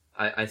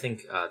 I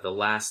think the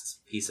last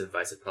piece of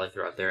advice I'd probably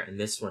throw out there, and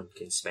this one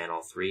can span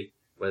all three,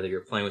 whether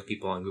you're playing with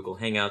people on Google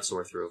Hangouts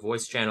or through a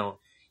voice channel,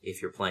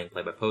 if you're playing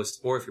play by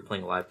post, or if you're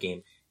playing a live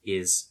game,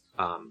 is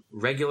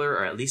regular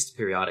or at least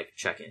periodic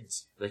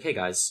check-ins. Like, hey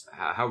guys,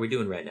 how are we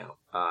doing right now?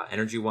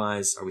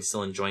 Energy-wise, are we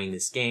still enjoying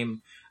this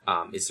game?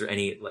 Is there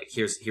any, like,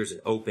 here's an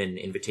open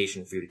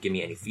invitation for you to give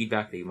me any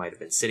feedback that you might have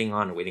been sitting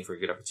on and waiting for a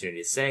good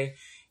opportunity to say.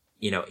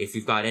 If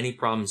you've got any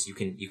problems, you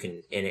can,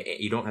 and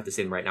you don't have to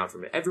say them right now in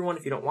front of everyone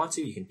if you don't want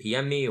to. You can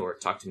PM me or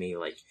talk to me,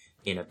 like,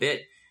 in a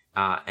bit.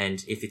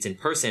 And if it's in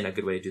person, a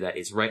good way to do that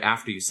is right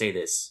after you say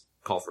this,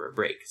 call for a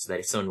break, so that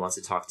if someone wants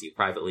to talk to you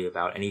privately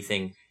about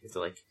anything, if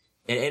they're like,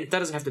 and that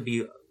doesn't have to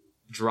be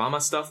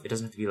drama stuff. It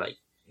doesn't have to be like,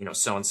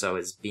 so-and-so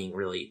is being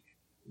really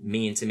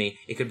mean to me.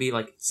 It could be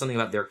like something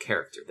about their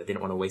character that they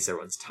don't want to waste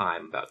everyone's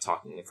time about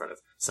talking in front of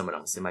someone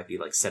else. It might be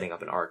like setting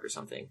up an arc or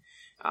something.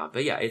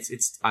 But yeah,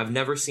 it's I've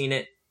never seen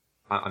it.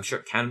 I'm sure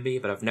it can be,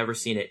 but I've never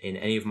seen it in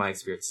any of my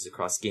experiences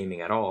across gaming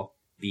at all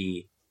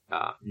be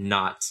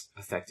not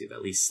effective,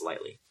 at least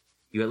slightly.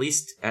 You at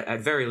least,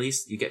 at very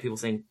least, you get people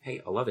saying, hey,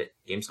 I love it.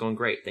 Game's going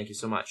great. Thank you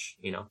so much.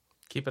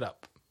 Keep it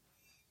up.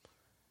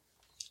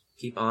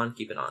 Keep on,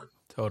 keep it on.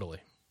 Totally.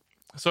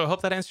 So I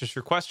hope that answers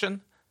your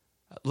question.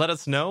 Let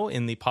us know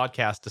in the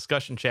podcast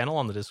discussion channel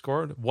on the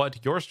Discord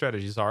what your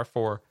strategies are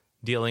for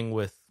dealing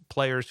with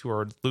players who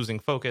are losing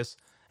focus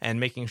and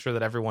making sure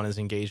that everyone is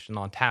engaged and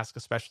on task,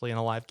 especially in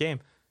a live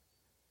game.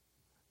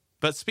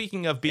 But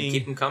speaking of being... And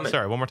keep them coming.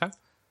 Sorry, one more time?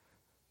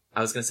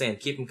 I was going to say, and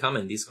keep them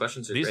coming. These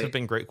questions are great. These have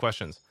been great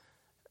questions.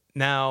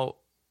 Now,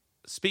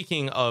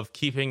 speaking of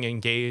keeping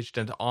engaged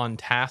and on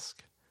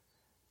task,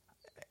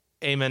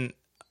 Eamon,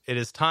 it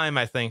is time,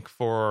 I think,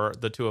 for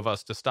the two of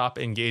us to stop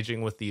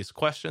engaging with these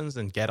questions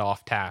and get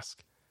off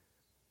task.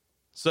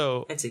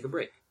 And take a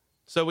break.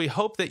 So we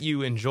hope that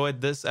you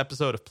enjoyed this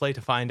episode of Play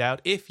to Find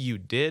Out. If you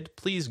did,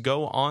 please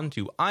go on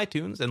to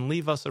iTunes and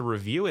leave us a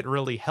review. It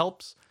really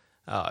helps.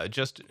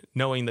 Just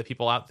knowing that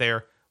people out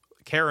there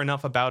care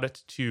enough about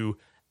it to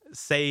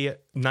say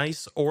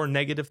nice or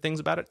negative things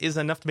about it is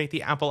enough to make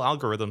the Apple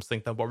algorithms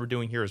think that what we're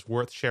doing here is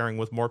worth sharing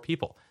with more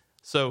people.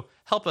 So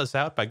help us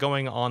out by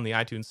going on the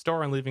iTunes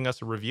store and leaving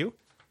us a review.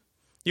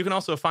 You can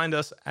also find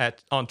us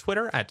on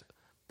Twitter at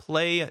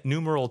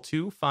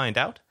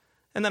play2findout.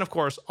 And then, of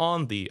course,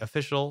 on the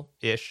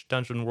official-ish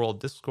Dungeon World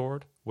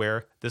Discord,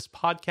 where this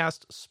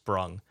podcast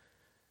sprung.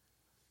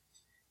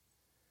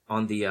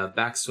 On the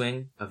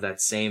backswing of that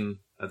same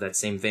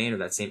vein or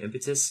that same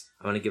impetus,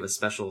 I want to give a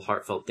special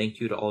heartfelt thank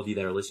you to all of you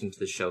that are listening to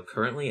the show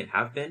currently and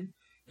have been.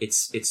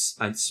 It's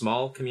a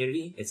small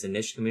community, it's a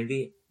niche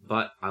community,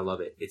 but I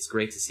love it. It's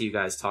great to see you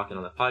guys talking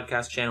on the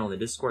podcast channel and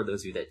the Discord,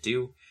 those of you that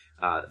do.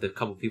 The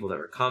couple people that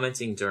were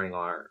commenting during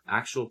our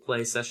actual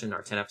play session,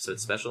 our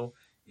 10-episode special.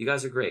 You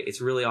guys are great.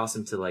 It's really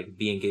awesome to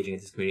be engaging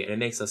in this community, and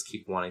it makes us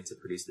keep wanting to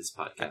produce this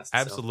podcast.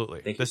 Absolutely.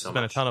 So, thank you so much. This has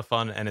been a ton of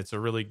fun, and it's a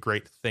really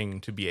great thing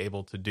to be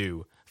able to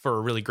do for a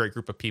really great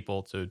group of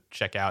people to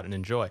check out and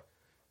enjoy.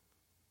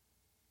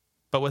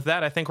 But with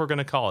that, I think we're going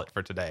to call it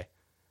for today.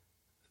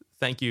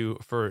 Thank you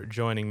for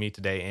joining me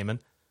today, Eamon.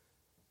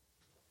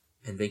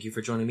 And thank you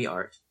for joining me,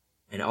 Art.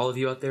 And all of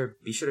you out there,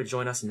 be sure to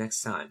join us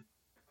next time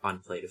on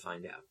Play to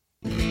Find Out.